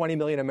 With 20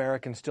 million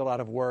Americans still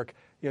out of work,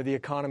 the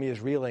economy is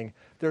reeling.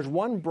 There's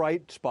one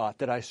bright spot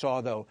that I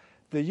saw, though.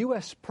 The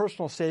U.S.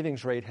 personal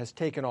savings rate has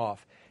taken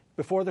off.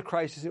 Before the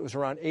crisis, it was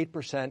around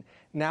 8%.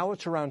 Now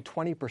it's around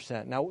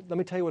 20%. Now, let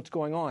me tell you what's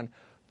going on.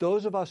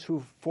 Those of us who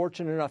are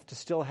fortunate enough to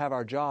still have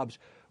our jobs,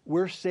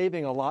 we're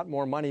saving a lot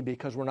more money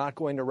because we're not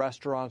going to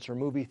restaurants or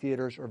movie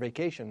theaters or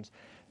vacations.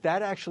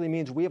 That actually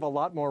means we have a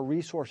lot more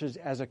resources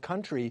as a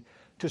country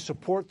to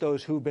support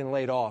those who've been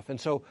laid off.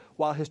 And so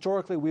while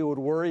historically we would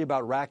worry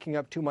about racking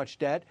up too much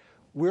debt,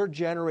 we're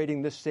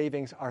generating this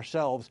savings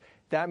ourselves.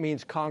 That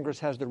means Congress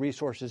has the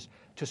resources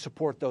to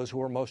support those who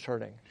are most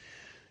hurting.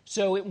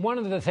 So one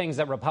of the things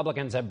that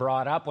Republicans have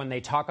brought up when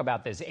they talk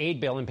about this aid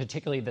bill, and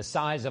particularly the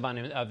size of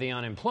the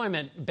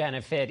unemployment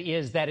benefit,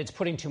 is that it's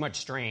putting too much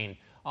strain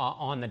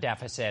on the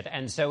deficit.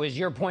 And so is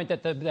your point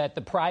that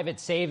the private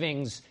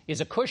savings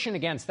is a cushion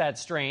against that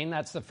strain?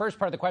 That's the first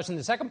part of the question.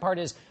 The second part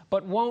is,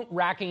 but won't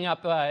racking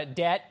up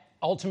debt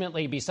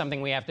ultimately be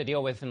something we have to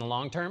deal with in the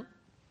long term?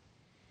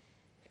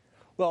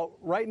 Well,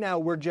 right now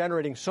we're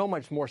generating so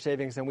much more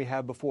savings than we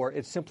have before.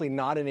 It's simply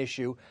not an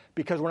issue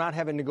because we're not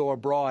having to go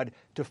abroad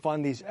to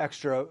fund the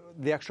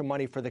extra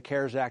money for the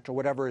CARES Act or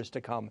whatever is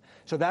to come.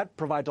 So that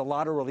provides a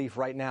lot of relief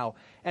right now.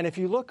 And if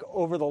you look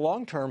over the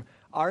long term,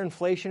 our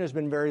inflation has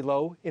been very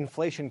low.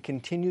 Inflation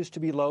continues to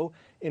be low.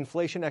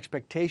 Inflation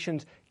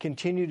expectations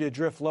continue to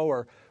drift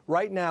lower.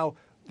 Right now,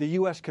 the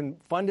U.S. can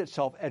fund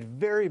itself at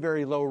very,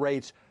 very low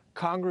rates.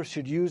 Congress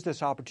should use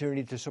this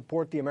opportunity to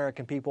support the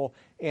American people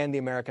and the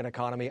American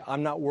economy.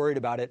 I'm not worried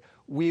about it.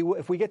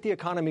 If we get the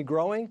economy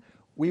growing,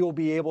 we will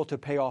be able to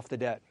pay off the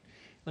debt.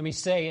 Let me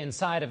say,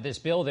 inside of this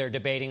bill, they're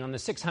debating on the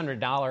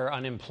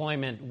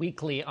 $600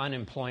 weekly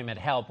unemployment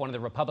help. One of the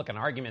Republican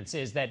arguments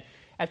is that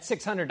at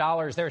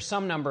 $600, there's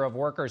some number of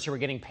workers who are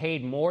getting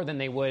paid more than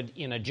they would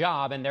in a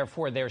job, and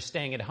therefore they're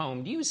staying at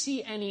home. Do you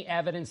see any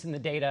evidence in the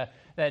data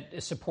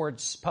that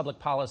supports public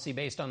policy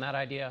based on that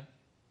idea?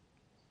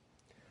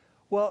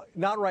 Well,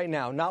 not right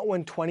now. Not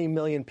when 20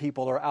 million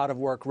people are out of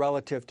work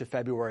relative to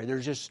February.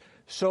 There's just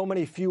so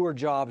many fewer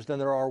jobs than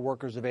there are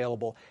workers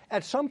available.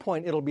 At some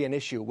point, it'll be an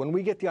issue. When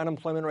we get the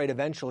unemployment rate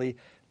eventually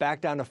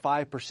back down to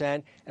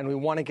 5%, and we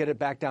want to get it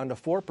back down to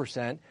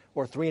 4%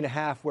 or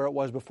 3.5% where it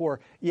was before,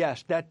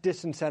 yes, that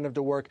disincentive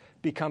to work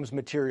becomes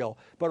material.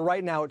 But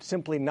right now, it's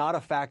simply not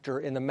a factor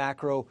in the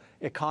macro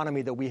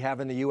economy that we have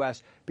in the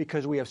U.S.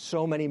 because we have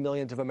so many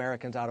millions of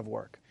Americans out of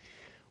work.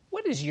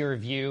 What is your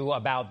view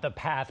about the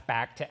path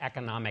back to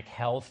economic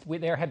health?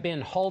 There have been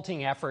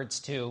halting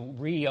efforts to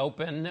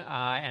reopen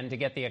and to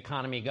get the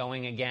economy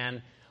going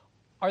again.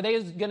 Are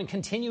they going to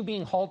continue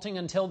being halting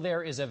until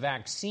there is a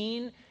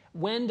vaccine?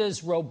 When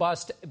does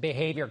robust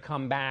behavior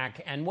come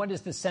back? And what is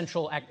the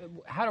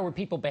how are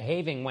people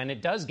behaving when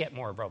it does get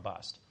more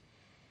robust?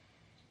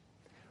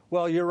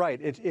 Well, you're right.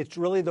 It's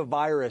really the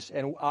virus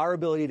and our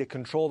ability to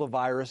control the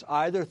virus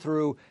either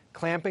through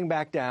clamping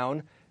back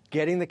down,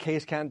 getting the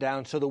case count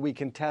down so that we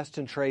can test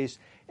and trace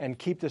and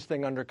keep this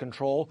thing under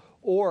control,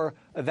 or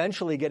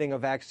eventually getting a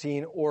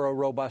vaccine or a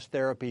robust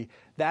therapy.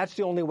 That's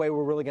the only way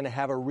we're really going to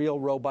have a real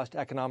robust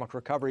economic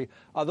recovery.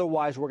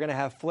 Otherwise, we're going to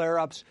have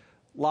flare-ups,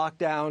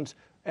 lockdowns,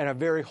 and a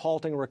very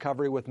halting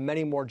recovery with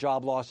many more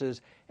job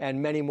losses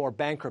and many more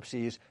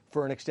bankruptcies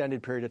for an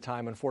extended period of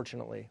time,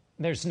 unfortunately.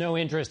 There's no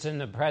interest in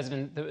the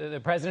president.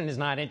 The president is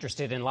not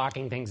interested in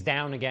locking things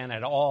down again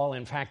at all.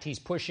 In fact, he's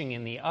pushing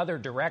in the other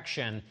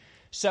direction.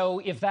 So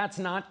if that's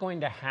not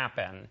going to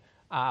happen,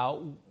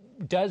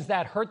 does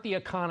that hurt the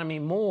economy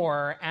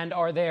more? And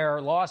are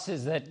there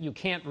losses that you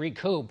can't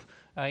recoup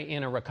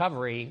in a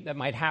recovery that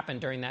might happen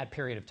during that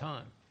period of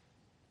time?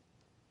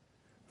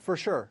 For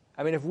sure.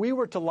 I mean, if we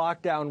were to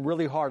lock down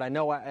really hard, I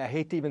know I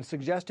hate to even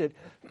suggest it,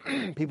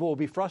 people will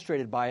be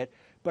frustrated by it,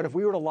 but if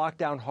we were to lock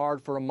down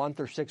hard for a month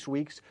or 6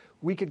 weeks,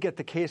 we could get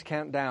the case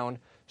count down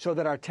so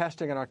that our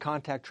testing and our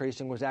contact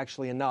tracing was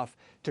actually enough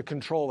to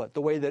control it.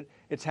 The way that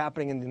it's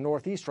happening in the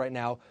Northeast right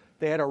now,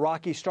 they had a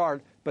rocky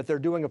start, but they're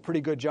doing a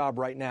pretty good job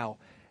right now.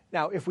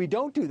 Now, if we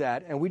don't do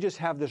that and we just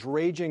have this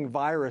raging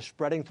virus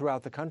spreading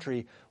throughout the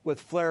country with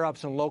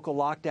flare-ups and local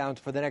lockdowns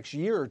for the next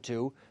year or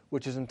two,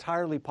 which is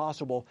entirely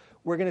possible,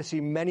 we're going to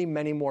see many,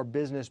 many more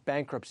business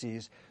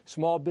bankruptcies,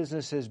 small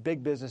businesses,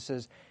 big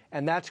businesses,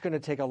 and that's going to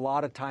take a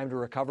lot of time to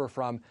recover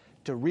from,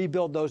 to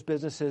rebuild those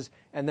businesses,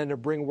 and then to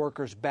bring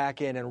workers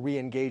back in and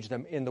re-engage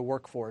them in the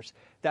workforce.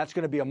 That's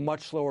going to be a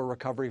much slower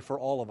recovery for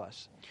all of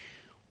us.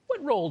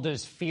 What role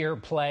does fear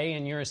play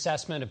in your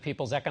assessment of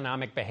people's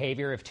economic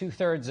behavior? If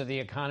 2/3 of the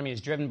economy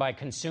is driven by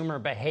consumer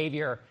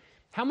behavior,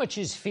 how much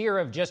is fear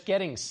of just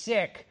getting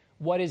sick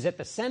what is at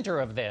the center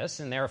of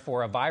this, and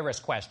therefore a virus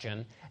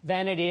question,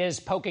 than it is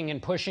poking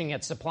and pushing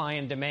at supply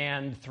and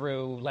demand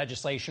through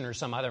legislation or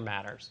some other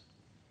matters?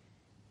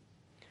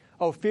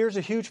 Oh, fear is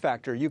a huge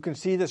factor. You can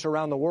see this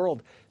around the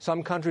world.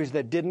 Some countries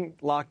that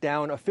didn't lock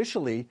down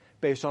officially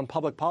based on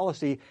public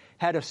policy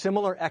had a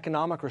similar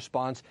economic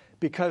response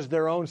because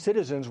their own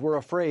citizens were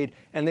afraid,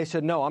 and they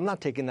said, no, I'm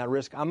not taking that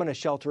risk. I'm going to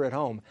shelter at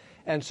home.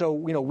 And so,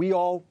 we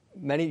all,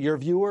 many of your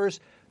viewers,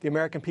 the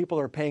American people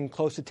are paying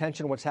close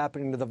attention to what's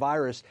happening to the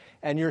virus,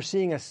 and you're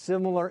seeing a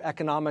similar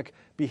economic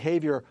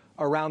behavior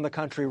around the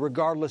country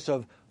regardless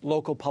of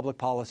local public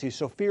policy.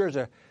 So fear is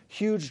a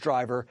huge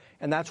driver,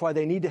 and that's why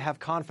they need to have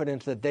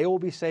confidence that they will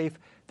be safe,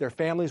 their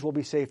families will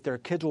be safe, their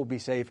kids will be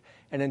safe.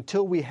 And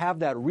until we have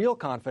that real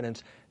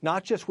confidence,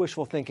 not just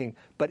wishful thinking,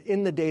 but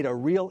in the data,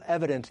 real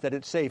evidence that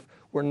it's safe,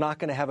 we're not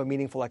going to have a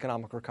meaningful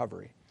economic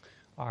recovery.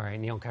 All right,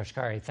 Neel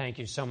Kashkari, thank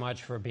you so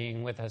much for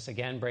being with us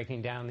again,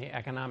 breaking down the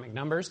economic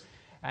numbers.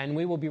 And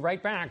we will be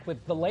right back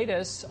with the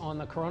latest on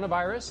the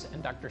coronavirus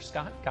and Dr.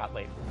 Scott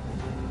Gottlieb.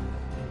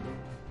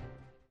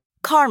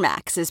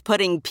 CarMax is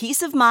putting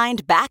peace of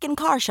mind back in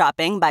car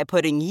shopping by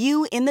putting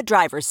you in the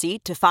driver's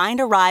seat to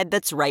find a ride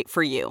that's right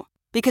for you.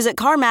 Because at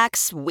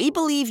CarMax, we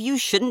believe you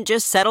shouldn't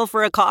just settle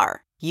for a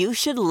car. You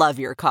should love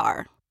your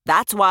car.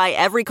 That's why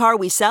every car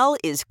we sell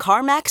is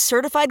CarMax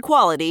certified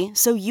quality,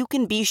 so you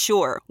can be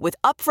sure with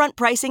upfront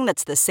pricing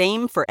that's the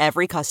same for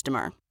every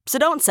customer. So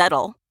don't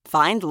settle.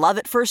 Find love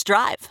at first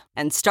drive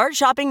and start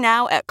shopping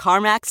now at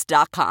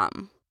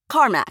CarMax.com.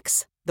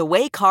 CarMax, the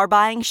way car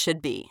buying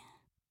should be.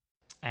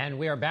 And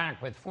we are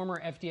back with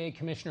former FDA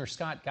Commissioner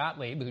Scott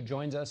Gottlieb, who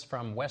joins us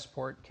from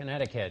Westport,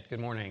 Connecticut. Good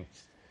morning.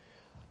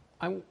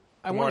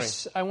 I want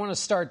to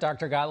start,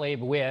 Dr.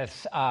 Gottlieb,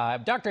 with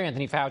Dr.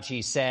 Anthony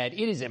Fauci said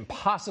it is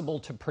impossible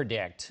to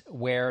predict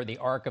where the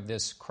arc of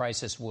this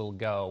crisis will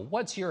go.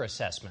 What's your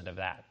assessment of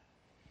that?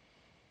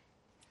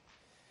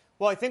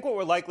 Well, I think what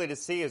we're likely to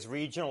see is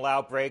regional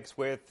outbreaks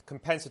with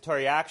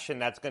compensatory action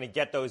that's going to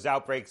get those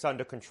outbreaks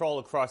under control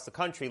across the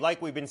country.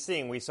 Like we've been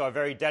seeing, we saw a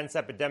very dense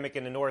epidemic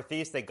in the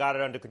Northeast. They got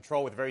it under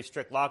control with very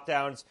strict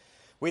lockdowns.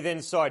 We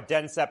then saw a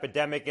dense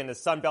epidemic in the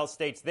Sunbelt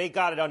states. They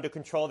got it under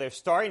control. They're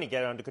starting to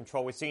get it under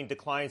control. We're seeing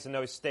declines in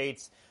those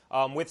states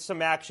with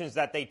some actions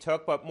that they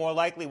took, but more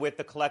likely with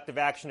the collective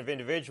action of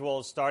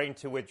individuals starting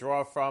to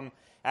withdraw from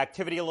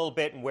activity a little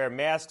bit and wear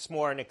masks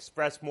more and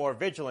express more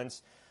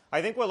vigilance.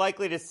 I think we're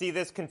likely to see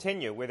this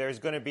continue, where there's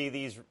going to be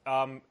these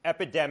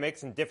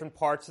epidemics in different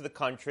parts of the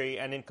country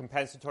and in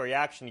compensatory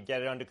action to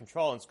get it under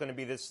control. And it's going to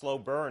be this slow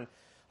burn,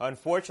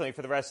 unfortunately,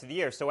 for the rest of the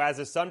year. So as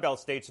the Sunbelt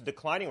states are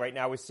declining right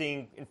now, we're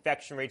seeing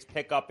infection rates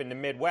pick up in the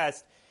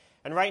Midwest.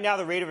 And right now,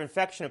 the rate of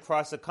infection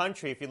across the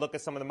country, if you look at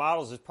some of the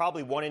models, is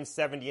probably 1 in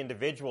 70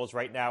 individuals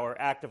right now are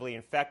actively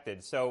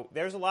infected. So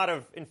there's a lot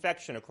of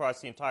infection across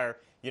the entire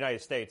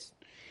United States.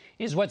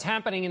 Is what's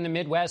happening in the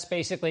Midwest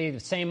basically the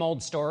same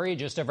old story,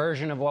 just a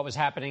version of what was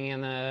happening in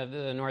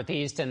the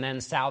Northeast and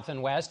then South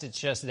and West? It's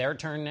just their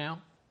turn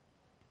now?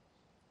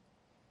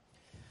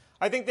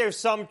 I think there's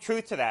some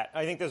truth to that.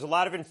 I think there's a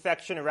lot of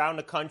infection around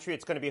the country.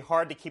 It's going to be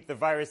hard to keep the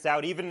virus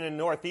out. Even in the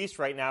Northeast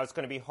right now, it's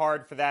going to be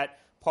hard for that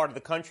part of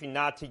the country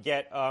not to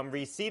get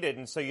reseeded.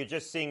 And so you're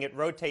just seeing it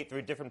rotate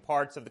through different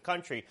parts of the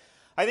country.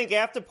 I think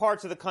after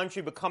parts of the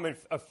country become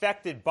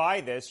affected by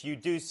this, you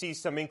do see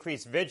some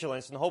increased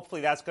vigilance, and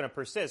hopefully that's going to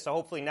persist. So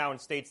hopefully now in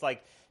states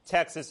like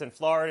Texas and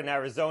Florida and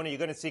Arizona, you're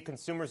going to see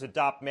consumers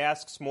adopt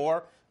masks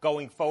more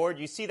going forward.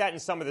 You see that in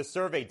some of the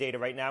survey data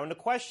right now. And the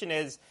question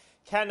is,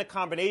 can the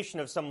combination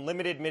of some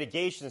limited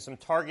mitigation, some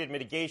targeted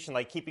mitigation,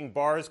 like keeping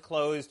bars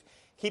closed,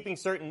 keeping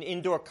certain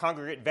indoor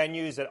congregate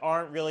venues that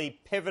aren't really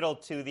pivotal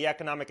to the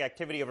economic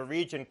activity of a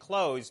region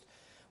closed,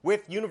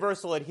 with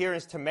universal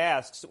adherence to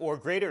masks or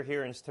greater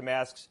adherence to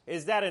masks,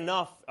 is that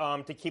enough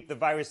to keep the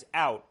virus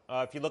out?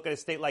 If you look at a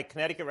state like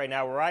Connecticut right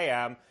now, where I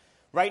am,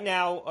 right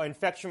now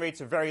infection rates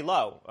are very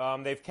low.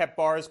 They've kept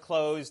bars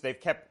closed. They've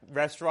kept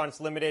restaurants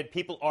limited.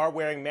 People are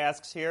wearing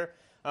masks here.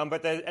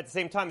 But at the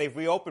same time, they've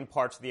reopened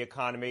parts of the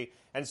economy.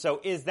 And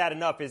so is that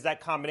enough? Is that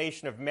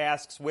combination of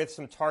masks with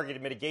some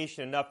targeted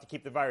mitigation enough to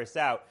keep the virus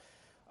out?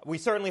 We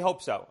certainly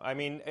hope so. I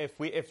mean,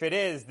 if it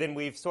is, then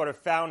we've sort of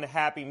found a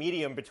happy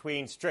medium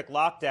between strict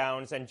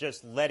lockdowns and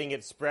just letting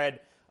it spread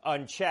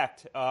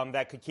unchecked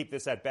that could keep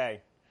this at bay.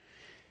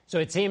 So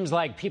it seems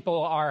like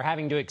people are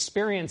having to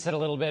experience it a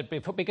little bit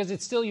because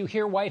it's still, you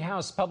hear White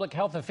House public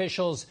health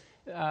officials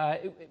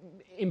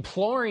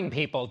imploring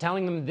people,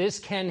 telling them this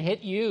can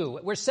hit you.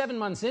 We're 7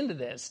 months into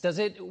this.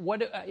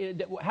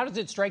 How does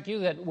it strike you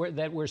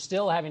that we're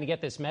still having to get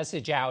this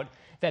message out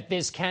that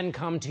this can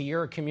come to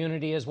your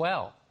community as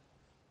well?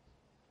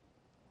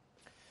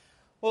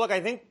 Well, look,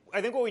 I think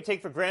what we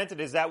take for granted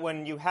is that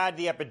when you had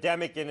the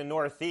epidemic in the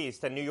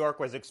Northeast and New York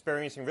was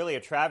experiencing really a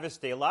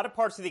travesty, a lot of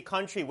parts of the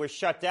country were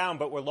shut down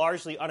but were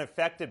largely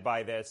unaffected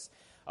by this.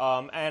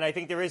 And I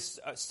think there is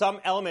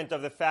some element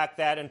of the fact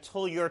that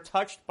until you're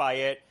touched by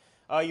it,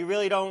 you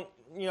really don't,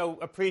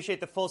 appreciate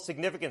the full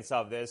significance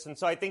of this. And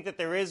so I think that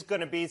there is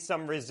going to be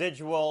some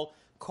residual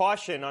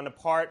caution on the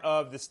part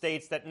of the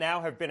states that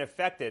now have been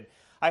affected.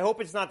 I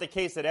hope it's not the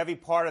case that every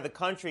part of the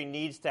country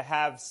needs to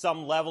have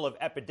some level of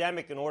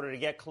epidemic in order to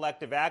get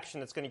collective action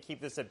that's going to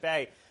keep this at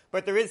bay.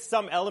 But there is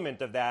some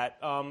element of that.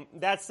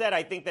 That said,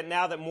 I think that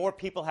now that more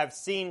people have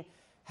seen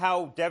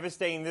how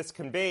devastating this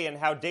can be and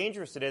how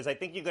dangerous it is, I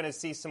think you're going to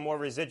see some more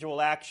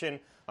residual action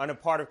on the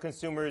part of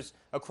consumers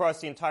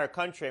across the entire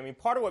country. I mean,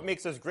 part of what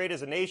makes us great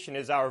as a nation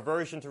is our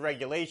aversion to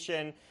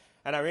regulation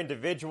and our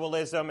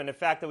individualism and the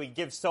fact that we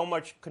give so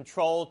much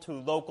control to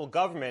local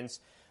governments.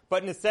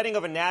 But in the setting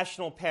of a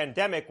national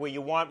pandemic where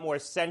you want more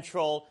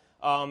central,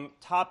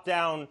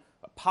 top-down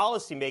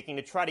policymaking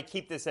to try to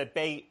keep this at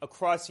bay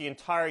across the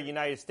entire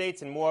United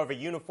States in more of a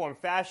uniform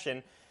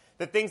fashion,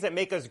 the things that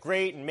make us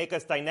great and make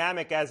us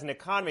dynamic as an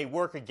economy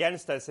work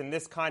against us in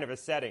this kind of a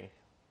setting.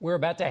 We're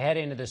about to head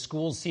into the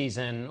school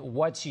season.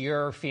 What's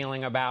your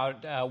feeling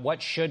about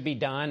what should be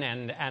done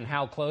and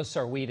how close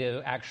are we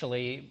to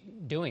actually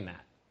doing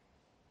that?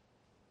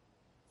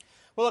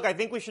 Well, look, I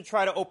think we should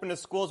try to open the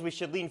schools. We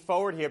should lean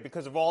forward here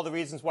because of all the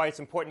reasons why it's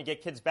important to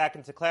get kids back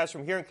into the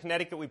classroom. Here in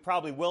Connecticut, we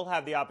probably will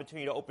have the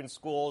opportunity to open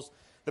schools.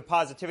 The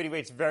positivity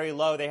rate's very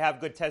low. They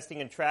have good testing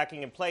and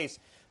tracking in place.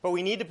 But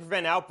we need to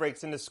prevent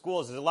outbreaks in the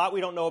schools. There's a lot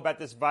we don't know about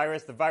this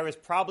virus. The virus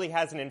probably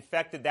hasn't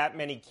infected that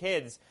many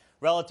kids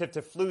relative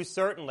to flu,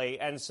 certainly.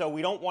 And so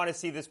we don't want to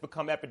see this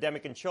become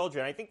epidemic in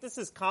children. I think this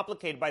is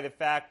complicated by the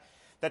fact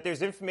that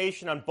there's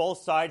information on both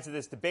sides of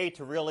this debate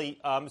to really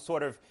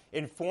sort of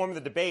inform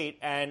the debate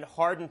and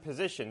harden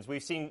positions.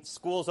 We've seen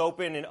schools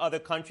open in other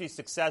countries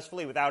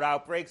successfully without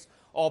outbreaks,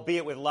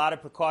 albeit with a lot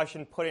of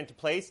precaution put into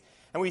place.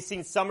 And we've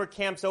seen summer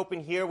camps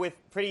open here with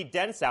pretty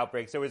dense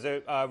outbreaks. There was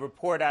a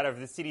report out of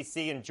the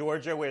CDC in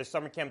Georgia where a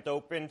summer camp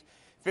opened.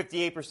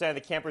 58% of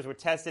the campers were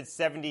tested.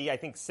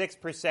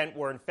 6%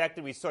 were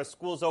infected. We saw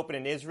schools open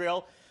in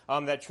Israel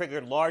that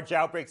triggered large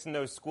outbreaks in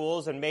those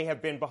schools and may have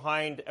been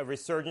behind a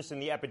resurgence in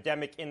the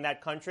epidemic in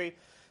that country.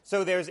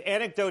 So there's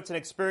anecdotes and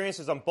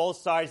experiences on both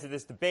sides of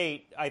this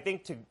debate. I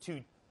think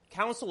to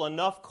counsel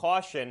enough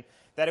caution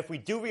that if we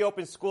do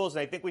reopen schools,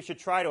 and I think we should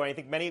try to, and I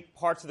think many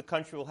parts of the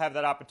country will have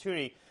that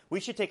opportunity, we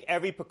should take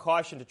every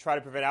precaution to try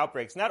to prevent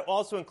outbreaks. And that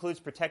also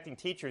includes protecting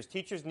teachers.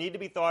 Teachers need to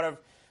be thought of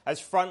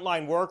as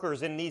frontline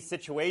workers in these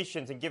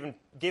situations and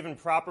given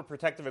proper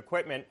protective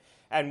equipment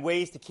and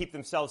ways to keep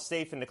themselves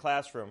safe in the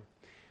classroom.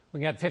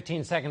 We got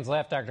 15 seconds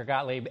left, Dr.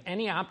 Gottlieb.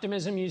 Any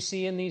optimism you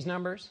see in these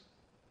numbers?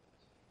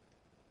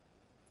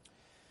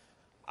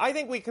 I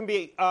think we can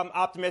be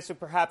optimistic,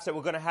 perhaps, that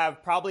we're going to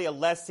have probably a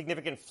less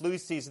significant flu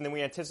season than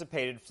we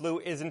anticipated. Flu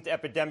isn't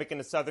epidemic in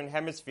the southern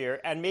hemisphere,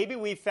 and maybe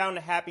we've found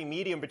a happy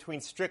medium between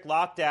strict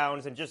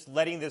lockdowns and just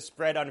letting this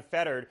spread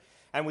unfettered.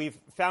 And we've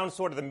found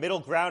sort of the middle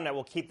ground that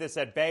will keep this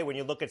at bay when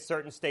you look at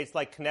certain states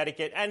like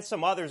Connecticut and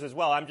some others as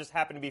well. I'm just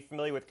happen to be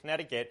familiar with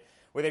Connecticut,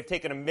 where they've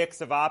taken a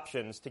mix of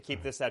options to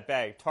keep this at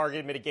bay.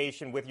 Targeted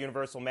mitigation with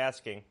universal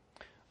masking.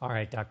 All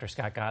right, Dr.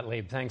 Scott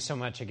Gottlieb, thanks so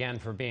much again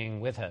for being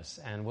with us,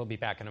 and we'll be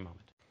back in a moment.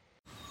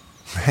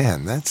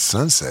 Man, that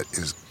sunset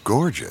is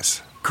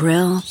gorgeous.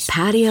 Grill,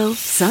 patio,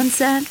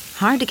 sunset.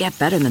 Hard to get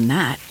better than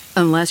that.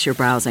 Unless you're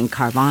browsing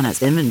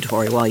Carvana's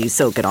inventory while you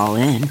soak it all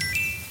in.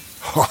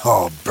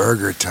 Oh,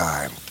 burger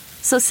time.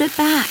 So sit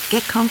back,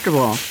 get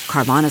comfortable.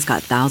 Carvana's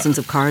got thousands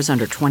of cars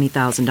under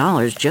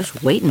 $20,000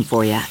 just waiting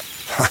for you.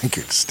 I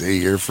could stay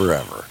here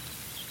forever.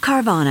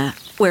 Carvana,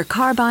 where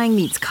car buying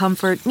meets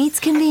comfort meets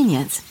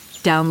convenience.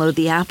 Download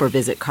the app or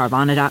visit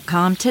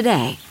Carvana.com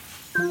today.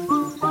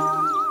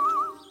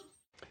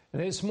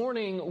 This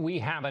morning, we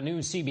have a new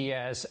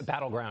CBS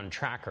Battleground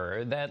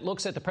tracker that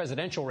looks at the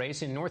presidential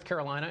race in North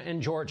Carolina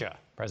and Georgia.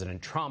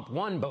 President Trump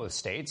won both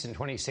states in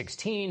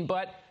 2016,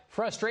 but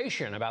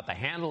frustration about the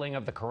handling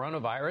of the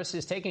coronavirus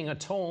is taking a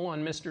toll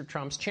on Mr.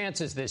 Trump's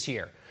chances this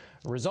year.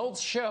 Results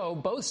show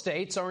both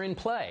states are in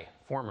play.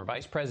 Former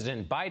Vice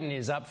President Biden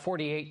is up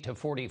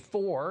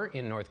 48-44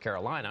 in North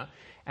Carolina,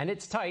 and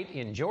it's tight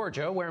in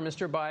Georgia, where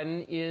Mr.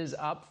 Biden is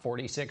up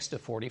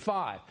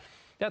 46-45.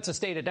 That's a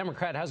state a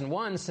Democrat hasn't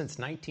won since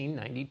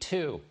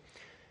 1992.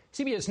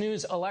 CBS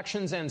News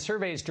Elections and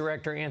Surveys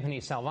Director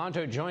Anthony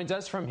Salvanto joins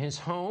us from his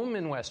home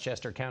in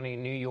Westchester County,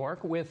 New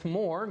York, with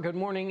more. Good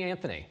morning,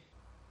 Anthony.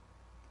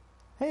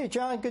 Hey,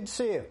 John. Good to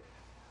see you.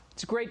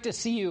 It's great to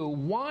see you.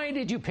 Why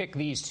did you pick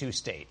these two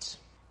states?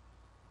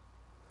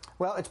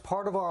 Well, it's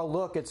part of our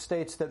look at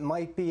states that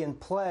might be in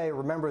play.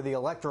 Remember, the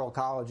Electoral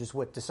College is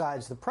what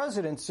decides the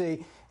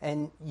presidency,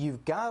 and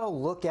you've got to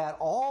look at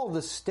all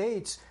the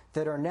states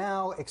that are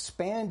now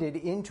expanded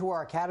into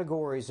our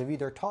categories of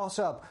either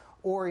toss-up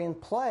or in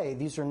play.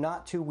 These are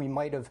not two we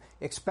might have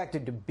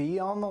expected to be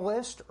on the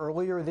list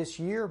earlier this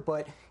year,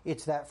 but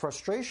it's that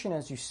frustration,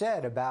 as you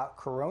said, about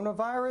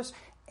coronavirus.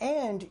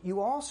 And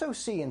you also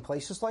see in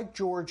places like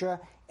Georgia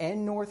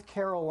and North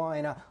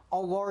Carolina a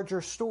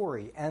larger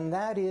story, and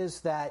that is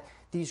that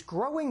these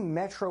growing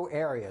metro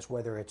areas,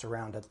 whether it's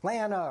around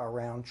Atlanta,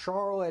 around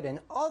Charlotte, and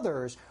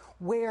others,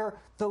 where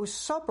those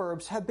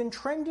suburbs have been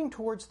trending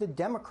towards the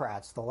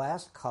Democrats the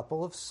last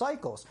couple of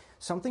cycles,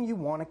 something you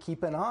want to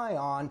keep an eye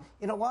on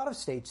in a lot of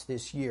states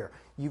this year.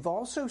 You've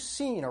also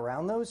seen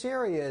around those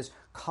areas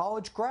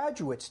college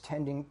graduates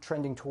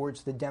trending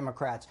towards the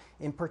Democrats,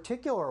 in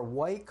particular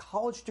white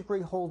college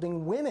degree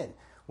holding women,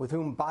 with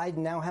whom Biden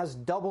now has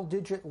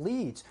double-digit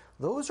leads.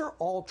 Those are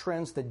all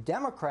trends the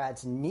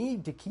Democrats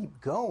need to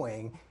keep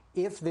going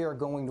if they're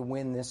going to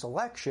win this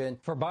election.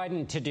 For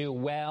Biden to do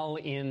well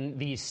in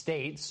these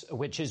states,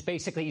 which is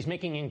basically he's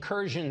making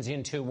incursions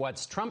into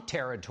what's Trump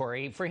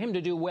territory, for him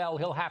to do well,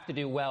 he'll have to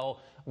do well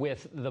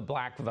with the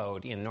black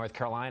vote. In North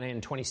Carolina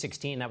in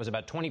 2016, that was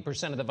about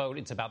 20% of the vote.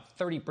 It's about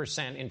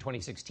 30% in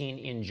 2016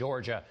 in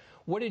Georgia.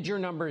 What did your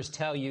numbers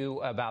tell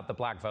you about the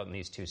black vote in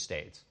these two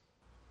states?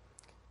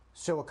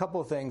 So a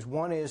couple of things.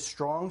 One is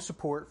strong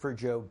support for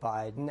Joe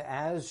Biden,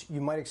 as you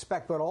might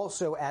expect, but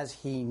also as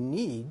he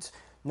needs.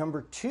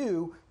 Number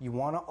two, you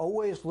want to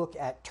always look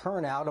at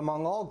turnout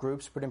among all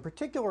groups, but in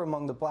particular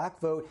among the black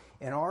vote.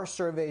 In our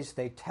surveys,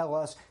 they tell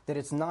us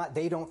that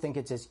they don't think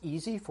it's as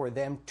easy for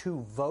them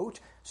to vote.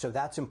 So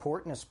that's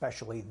important,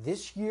 especially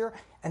this year.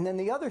 And then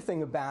the other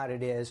thing about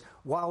it is,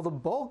 while the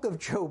bulk of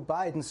Joe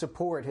Biden's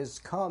support has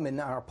come in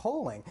our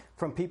polling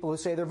from people who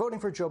say they're voting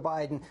for Joe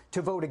Biden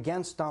to vote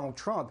against Donald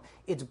Trump,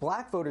 it's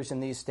black voters in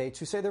these states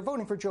who say they're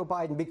voting for Joe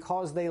Biden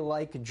because they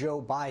like Joe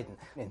Biden.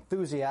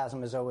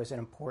 Enthusiasm is always an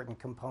important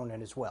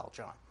component as well,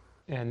 John.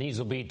 And these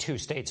will be two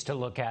states to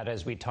look at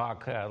as we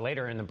talk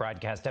later in the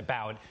broadcast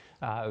about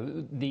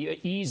the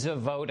ease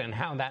of vote and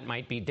how that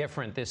might be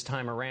different this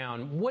time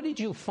around. What did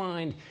you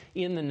find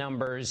in the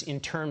numbers in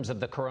terms of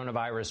the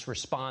coronavirus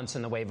response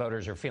and the way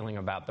voters are feeling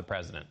about the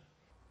president?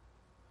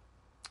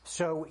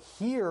 So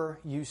here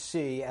you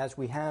see, as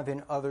we have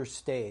in other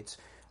states,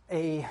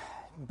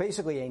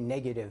 basically a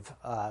negative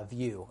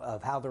view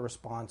of how the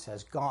response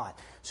has gone.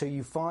 So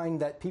you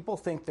find that people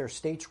think their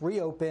states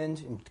reopened,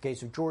 in the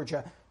case of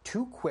Georgia,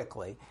 too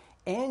quickly.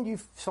 And you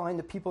find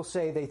that people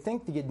say they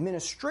think the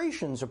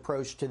administration's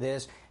approach to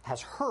this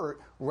has hurt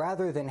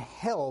rather than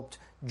helped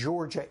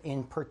Georgia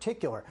in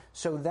particular.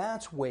 So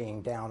that's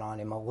weighing down on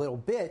him a little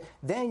bit.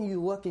 Then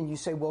you look and you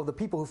say, well, the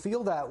people who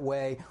feel that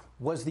way,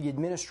 was the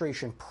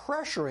administration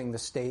pressuring the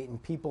state?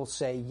 And people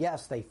say,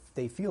 yes,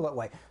 they feel that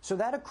way. So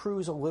that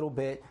accrues a little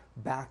bit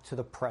back to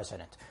the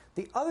president.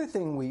 The other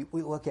thing we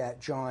look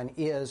at, John,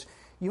 is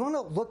you want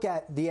to look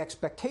at the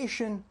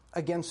expectation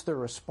against the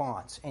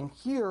response. And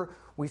here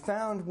we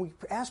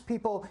asked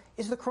people,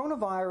 is the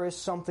coronavirus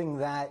something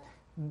that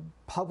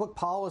public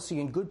policy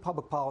and good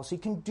public policy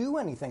can do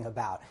anything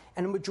about?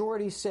 And a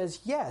majority says,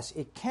 yes,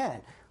 it can.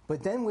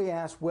 But then we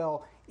asked,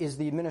 well, is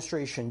the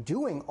administration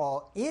doing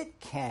all it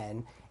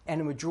can? And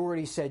a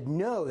majority said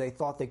no, they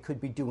thought they could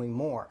be doing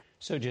more.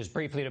 So just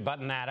briefly to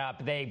button that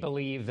up, they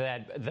believe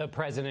that the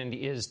president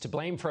is to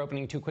blame for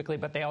opening too quickly,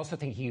 but they also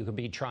think he could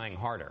be trying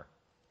harder.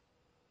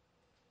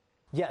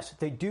 Yes,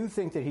 they do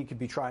think that he could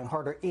be trying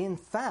harder. In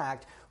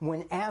fact,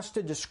 when asked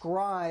to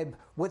describe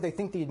what they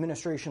think the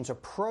administration's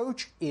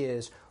approach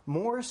is,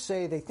 more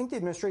say they think the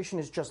administration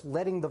is just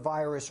letting the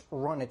virus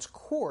run its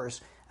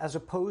course as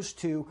opposed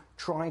to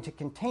trying to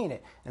contain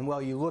it. And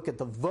while you look at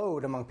the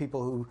vote among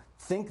people who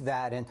think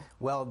that, and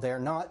well, they're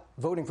not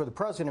voting for the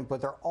president,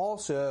 but they're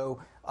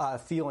also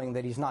feeling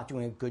that he's not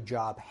doing a good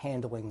job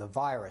handling the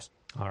virus.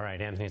 All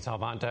right, Anthony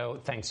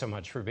Salvanto, thanks so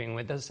much for being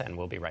with us, and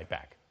we'll be right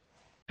back.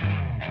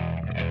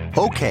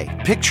 Okay,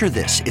 picture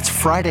this. It's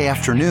Friday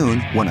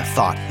afternoon when a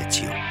thought hits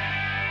you.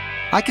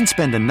 I can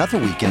spend another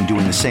weekend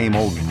doing the same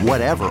old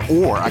whatever,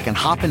 or I can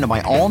hop into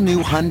my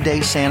all-new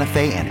Hyundai Santa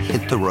Fe and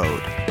hit the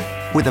road.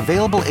 With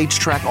available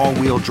H-Track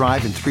all-wheel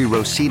drive and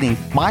 3-row seating,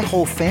 my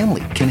whole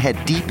family can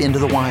head deep into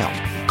the wild.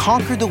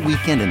 Conquer the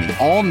weekend in the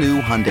all-new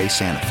Hyundai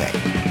Santa Fe.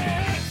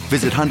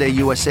 Visit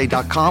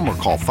HyundaiUSA.com or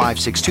call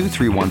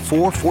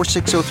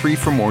 562-314-4603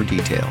 for more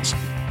details.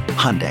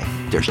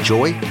 Hyundai, there's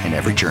joy in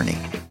every journey.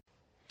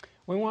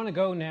 We want to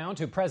go now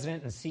to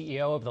President and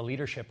CEO of the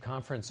Leadership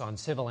Conference on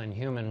Civil and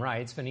Human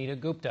Rights, Vanita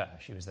Gupta.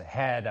 She was the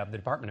head of the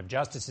Department of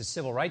Justice's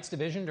Civil Rights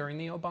Division during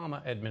the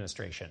Obama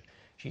administration.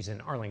 She's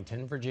in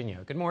Arlington,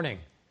 Virginia. Good morning.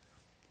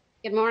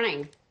 Good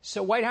morning.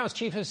 So White House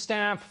Chief of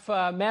Staff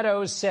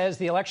Meadows says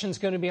the election's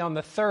going to be on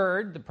the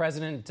 3rd. The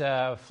president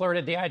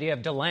flirted the idea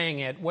of delaying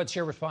it. What's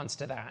your response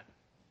to that?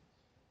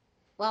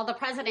 Well, the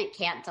president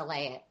can't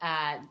delay it.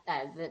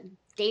 The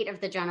date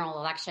of the general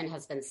election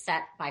has been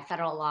set by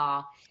federal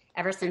law.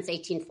 Ever since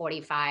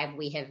 1845,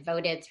 we have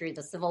voted through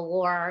the Civil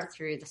War,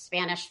 through the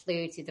Spanish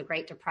flu, through the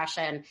Great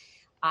Depression,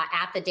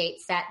 at the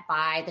date set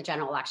by the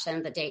general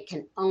election. The date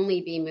can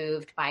only be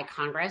moved by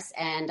Congress,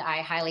 and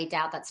I highly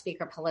doubt that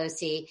Speaker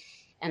Pelosi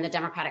and the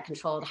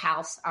Democratic-controlled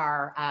House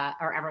are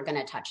ever going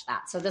to touch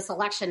that. So this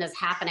election is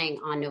happening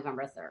on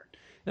November 3rd.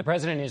 The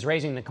president is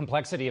raising the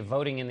complexity of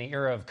voting in the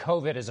era of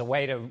COVID as a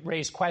way to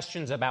raise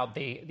questions about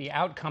the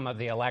outcome of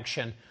the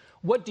election.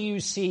 What do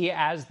you see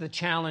as the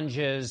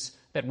challenges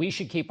that we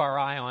should keep our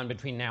eye on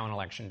between now and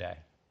Election Day?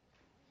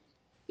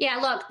 Yeah,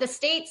 look, the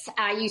states,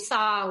 you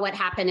saw what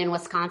happened in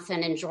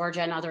Wisconsin and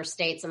Georgia and other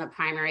states in the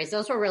primaries.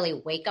 Those were really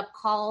wake-up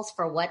calls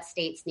for what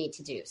states need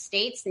to do.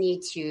 States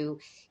need to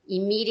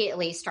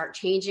immediately start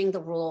changing the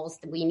rules.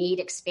 We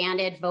need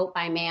expanded vote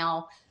by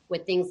mail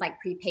with things like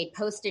prepaid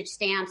postage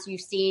stamps.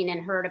 You've seen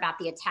and heard about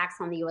the attacks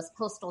on the U.S.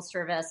 Postal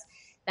Service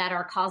that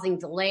are causing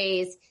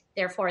delays.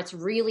 Therefore, it's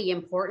really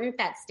important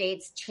that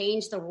states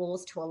change the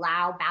rules to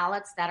allow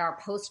ballots that are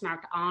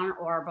postmarked on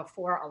or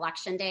before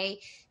Election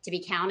Day to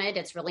be counted.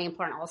 It's really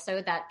important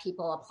also that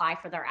people apply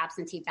for their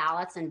absentee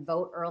ballots and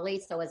vote early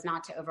so as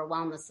not to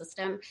overwhelm the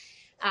system.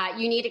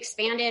 You need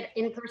expanded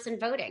in-person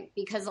voting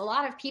because a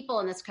lot of people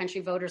in this country,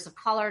 voters of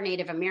color,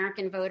 Native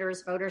American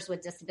voters, voters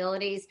with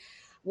disabilities,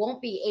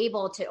 won't be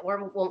able to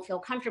or won't feel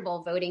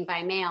comfortable voting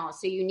by mail.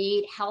 So you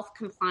need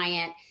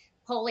health-compliant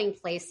polling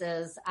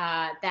places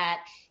that,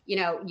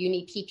 you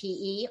need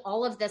PPE.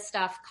 All of this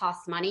stuff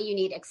costs money. You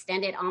need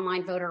extended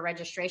online voter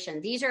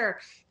registration. These are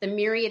the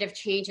myriad of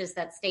changes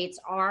that states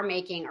are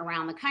making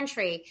around the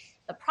country.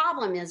 The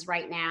problem is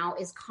right now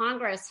is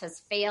Congress has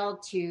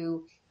failed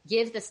to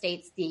give the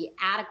states the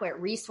adequate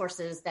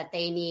resources that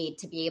they need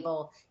to be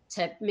able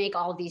to make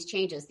all of these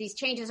changes. These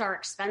changes are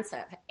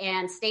expensive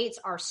and states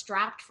are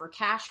strapped for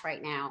cash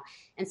right now.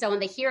 And so in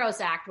the HEROES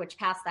Act, which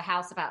passed the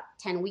House about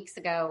 10 weeks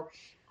ago,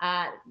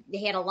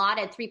 they had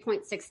allotted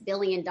 $3.6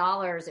 billion.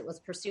 It was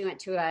pursuant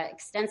to an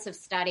extensive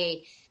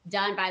study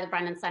done by the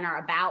Brennan Center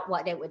about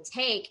what it would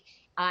take.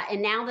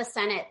 And now the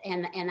Senate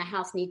and the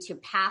House need to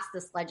pass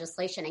this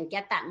legislation and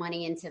get that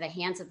money into the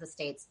hands of the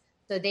states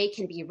so they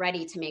can be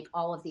ready to make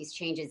all of these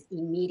changes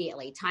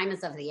immediately. Time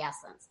is of the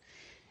essence.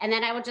 And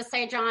then I would just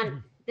say,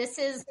 John, this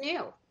is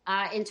new.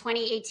 In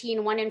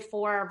 2018, 1 in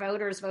 4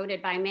 voters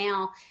voted by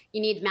mail.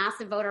 You need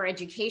massive voter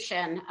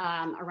education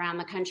around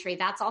the country.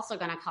 That's also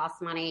going to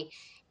cost money.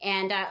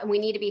 And we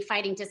need to be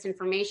fighting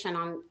disinformation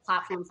on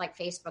platforms like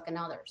Facebook and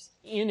others.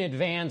 In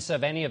advance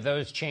of any of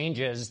those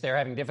changes, they're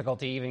having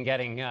difficulty even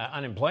getting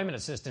unemployment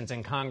assistance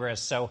in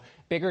Congress. So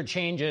bigger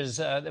changes,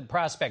 the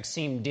prospects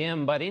seem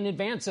dim. But in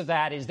advance of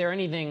that, is there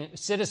anything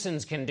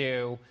citizens can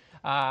do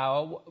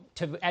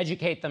to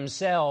educate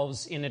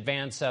themselves in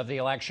advance of the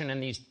election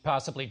and these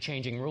possibly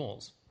changing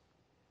rules?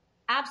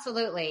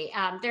 Absolutely.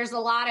 There's a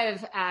lot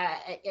of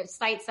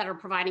sites that are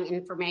providing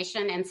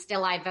information, and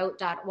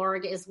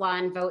stillivote.org is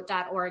one,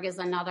 vote.org is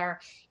another.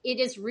 It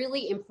is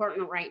really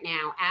important right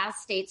now, as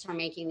states are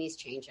making these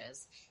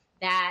changes,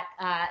 that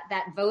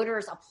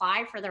voters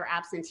apply for their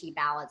absentee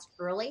ballots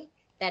early,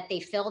 that they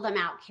fill them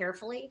out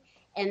carefully,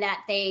 and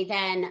that they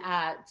then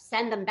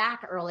send them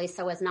back early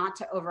so as not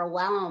to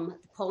overwhelm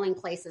the polling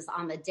places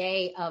on the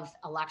day of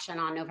election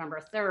on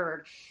November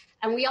 3rd.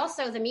 And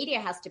the media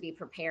has to be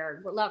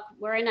prepared. Look,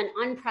 we're in an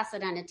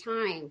unprecedented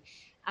time.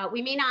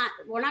 We're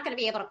not going to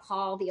be able to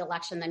call the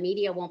election. The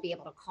media won't be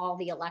able to call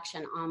the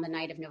election on the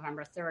night of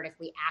November 3rd if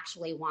we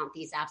actually want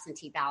these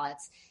absentee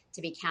ballots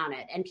to be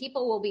counted. And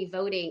people will be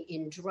voting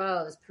in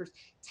droves,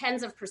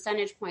 tens of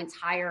percentage points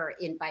higher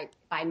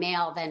by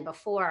mail than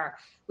before.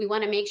 We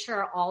want to make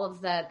sure all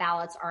of the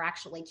ballots are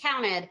actually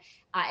counted.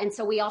 And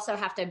so we also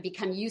have to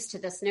become used to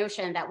this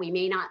notion that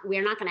we're not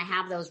going to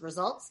have those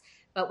results.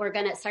 But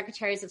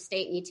secretaries of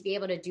state need to be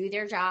able to do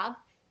their job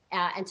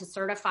and to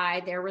certify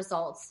their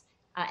results.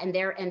 And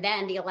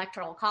then the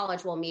Electoral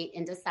College will meet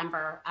in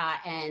December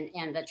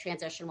and the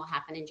transition will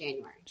happen in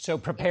January. So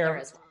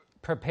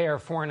prepare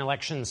for an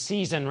election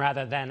season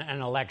rather than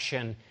an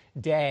election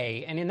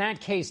day. And in that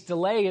case,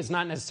 delay is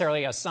not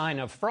necessarily a sign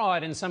of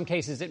fraud. In some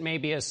cases, it may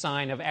be a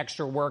sign of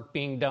extra work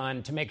being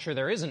done to make sure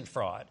there isn't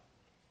fraud.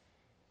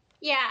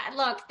 Yeah,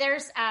 look,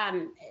 there's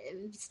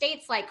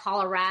states like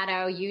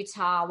Colorado,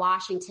 Utah,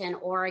 Washington,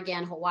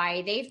 Oregon,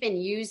 Hawaii. They've been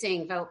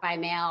using vote by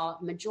mail,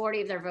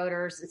 majority of their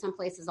voters, in some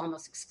places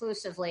almost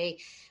exclusively,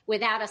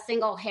 without a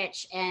single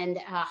hitch, and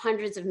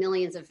hundreds of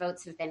millions of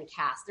votes have been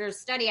cast. There's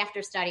study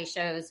after study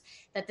shows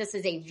that this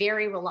is a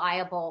very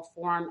reliable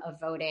form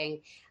of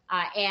voting,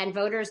 and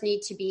voters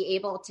need to be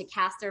able to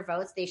cast their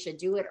votes. They should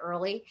do it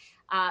early.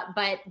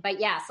 But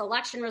yes,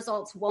 election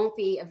results won't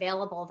be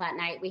available that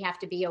night. We have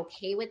to be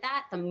okay with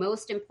that. The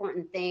most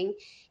important thing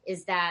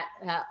is that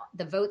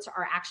the votes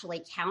are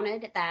actually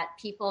counted, that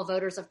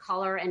voters of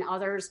color and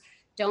others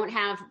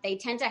they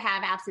tend to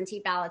have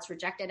absentee ballots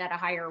rejected at a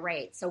higher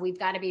rate. So we've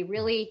got to be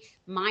really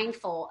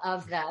mindful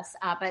of this.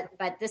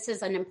 But this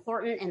is an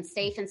important and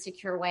safe and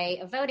secure way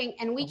of voting.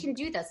 And we can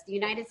do this. The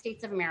United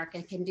States of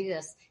America can do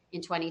this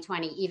in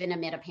 2020, even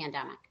amid a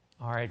pandemic.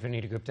 All right,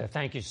 Vanita Gupta,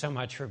 thank you so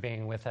much for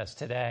being with us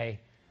today.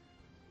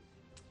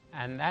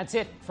 And that's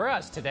it for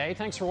us today.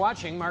 Thanks for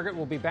watching. Margaret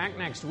will be back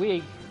next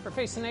week. For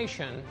Face the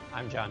Nation,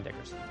 I'm John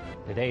Dickerson.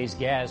 Today's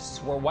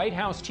guests were White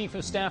House Chief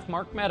of Staff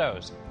Mark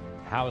Meadows,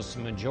 House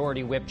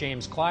Majority Whip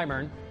James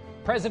Clyburn,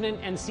 President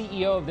and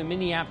CEO of the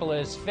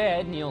Minneapolis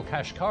Fed, Neel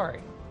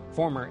Kashkari,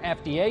 former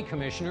FDA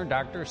Commissioner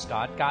Dr.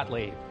 Scott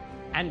Gottlieb,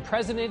 and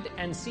President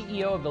and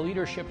CEO of the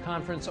Leadership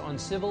Conference on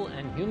Civil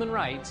and Human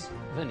Rights,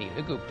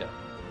 Vanita Gupta.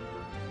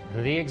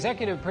 The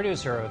executive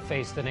producer of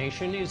Face the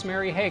Nation is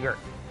Mary Hager.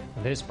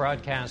 This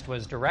broadcast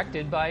was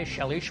directed by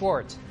Shelley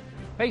Schwartz.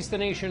 Face the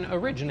Nation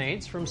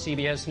originates from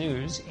CBS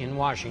News in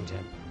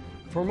Washington.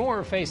 For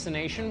more Face the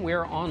Nation,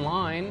 we're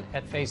online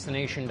at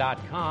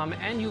facethenation.com,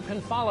 and you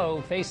can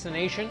follow Face the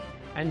Nation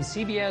and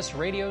CBS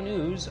Radio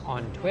News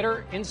on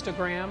Twitter,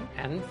 Instagram,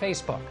 and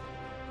Facebook.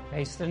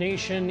 Face the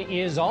Nation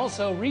is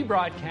also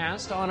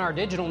rebroadcast on our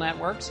digital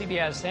network,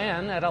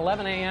 CBSN, at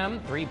 11 a.m.,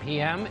 3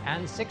 p.m.,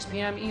 and 6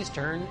 p.m.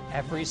 Eastern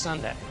every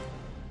Sunday.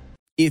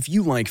 If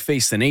you like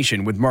Face the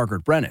Nation with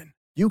Margaret Brennan,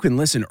 you can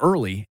listen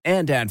early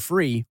and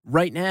ad-free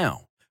right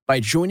now by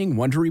joining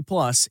Wondery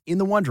Plus in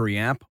the Wondery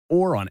app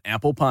or on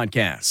Apple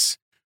Podcasts.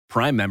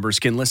 Prime members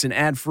can listen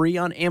ad-free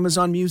on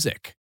Amazon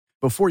Music.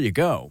 Before you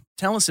go,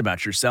 tell us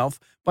about yourself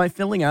by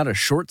filling out a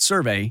short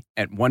survey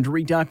at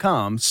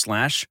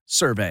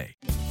Wondery.com/survey.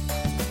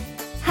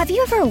 Have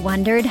you ever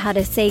wondered how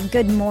to say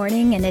good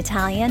morning in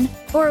Italian?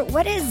 Or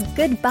what is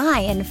goodbye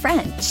in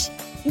French?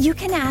 You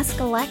can ask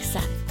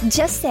Alexa.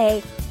 Just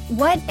say,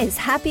 what is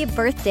happy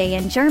birthday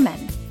in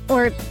German?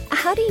 Or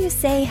how do you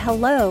say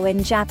hello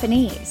in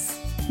Japanese?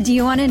 Do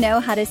you want to know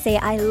how to say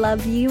I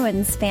love you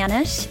in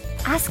Spanish?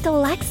 Ask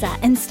Alexa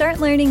and start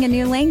learning a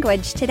new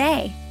language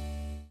today.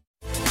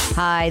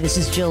 Hi, this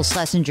is Jill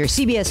Schlesinger,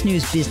 CBS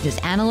News business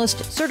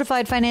analyst,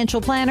 certified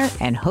financial planner,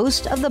 and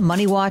host of the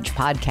Money Watch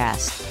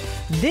podcast.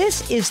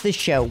 This is the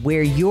show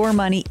where your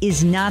money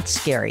is not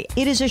scary.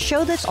 It is a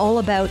show that's all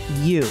about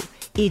you.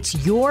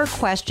 It's your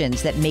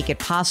questions that make it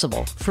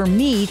possible for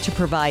me to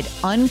provide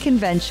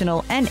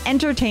unconventional and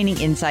entertaining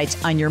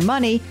insights on your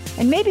money,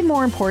 and maybe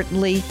more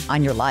importantly,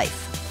 on your life.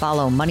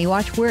 Follow Money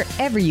Watch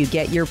wherever you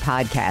get your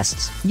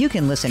podcasts. You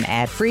can listen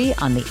ad-free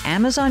on the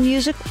Amazon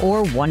Music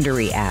or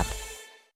Wondery app.